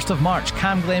 31st of March,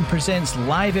 Camglen Presents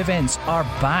live events are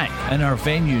back in our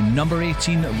venue, number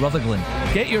 18, Rutherglen.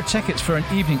 Get your tickets for an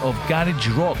evening of garage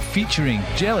rock featuring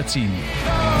Gelatine,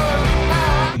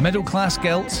 Middle Class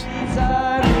Guilt,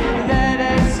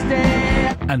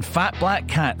 and Fat Black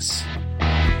Cats.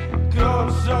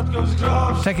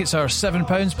 Tickets are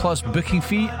 £7 plus booking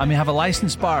fee, and we have a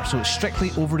licensed bar, so it's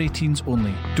strictly over 18s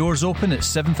only. Doors open at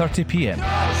 7:30pm.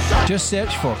 Just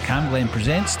search for Camglen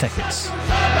Presents tickets.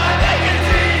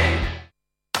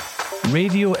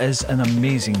 Radio is an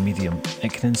amazing medium.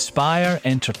 It can inspire,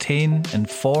 entertain,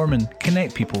 inform and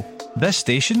connect people. This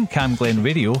station, Camglen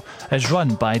Radio, is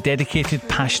run by a dedicated,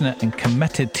 passionate and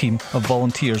committed team of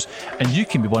volunteers, and you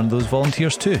can be one of those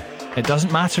volunteers too. It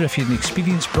doesn't matter if you're an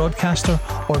experienced broadcaster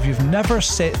or if you've never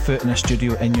set foot in a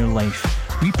studio in your life.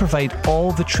 We provide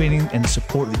all the training and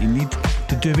support that you need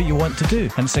to do what you want to do.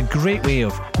 And it's a great way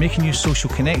of making new social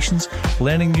connections,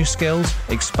 learning new skills,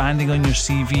 expanding on your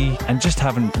CV and just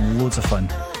having loads of fun.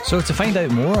 So to find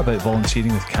out more about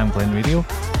volunteering with Camglen Radio,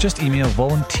 just email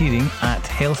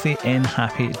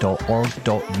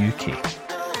volunteering@healthynhappy.org.uk.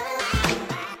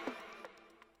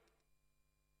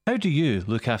 How do you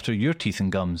look after your teeth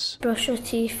and gums? Brush your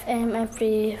teeth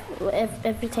every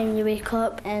time you wake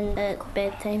up and at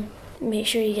bedtime. Make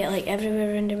sure you get like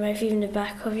everywhere around your mouth, even the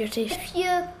back of your teeth. If you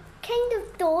kind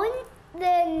of don't,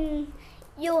 then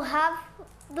you'll have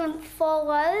them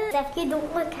fall out. If you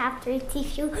don't look after your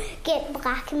teeth, you'll get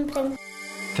black and brown.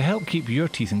 To help keep your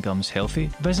teeth and gums healthy,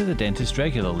 visit the dentist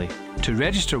regularly. To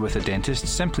register with a dentist,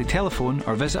 simply telephone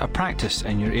or visit a practice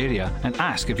in your area and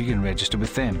ask if you can register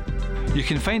with them. You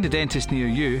can find a dentist near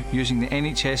you using the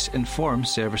NHS Inform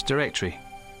service directory.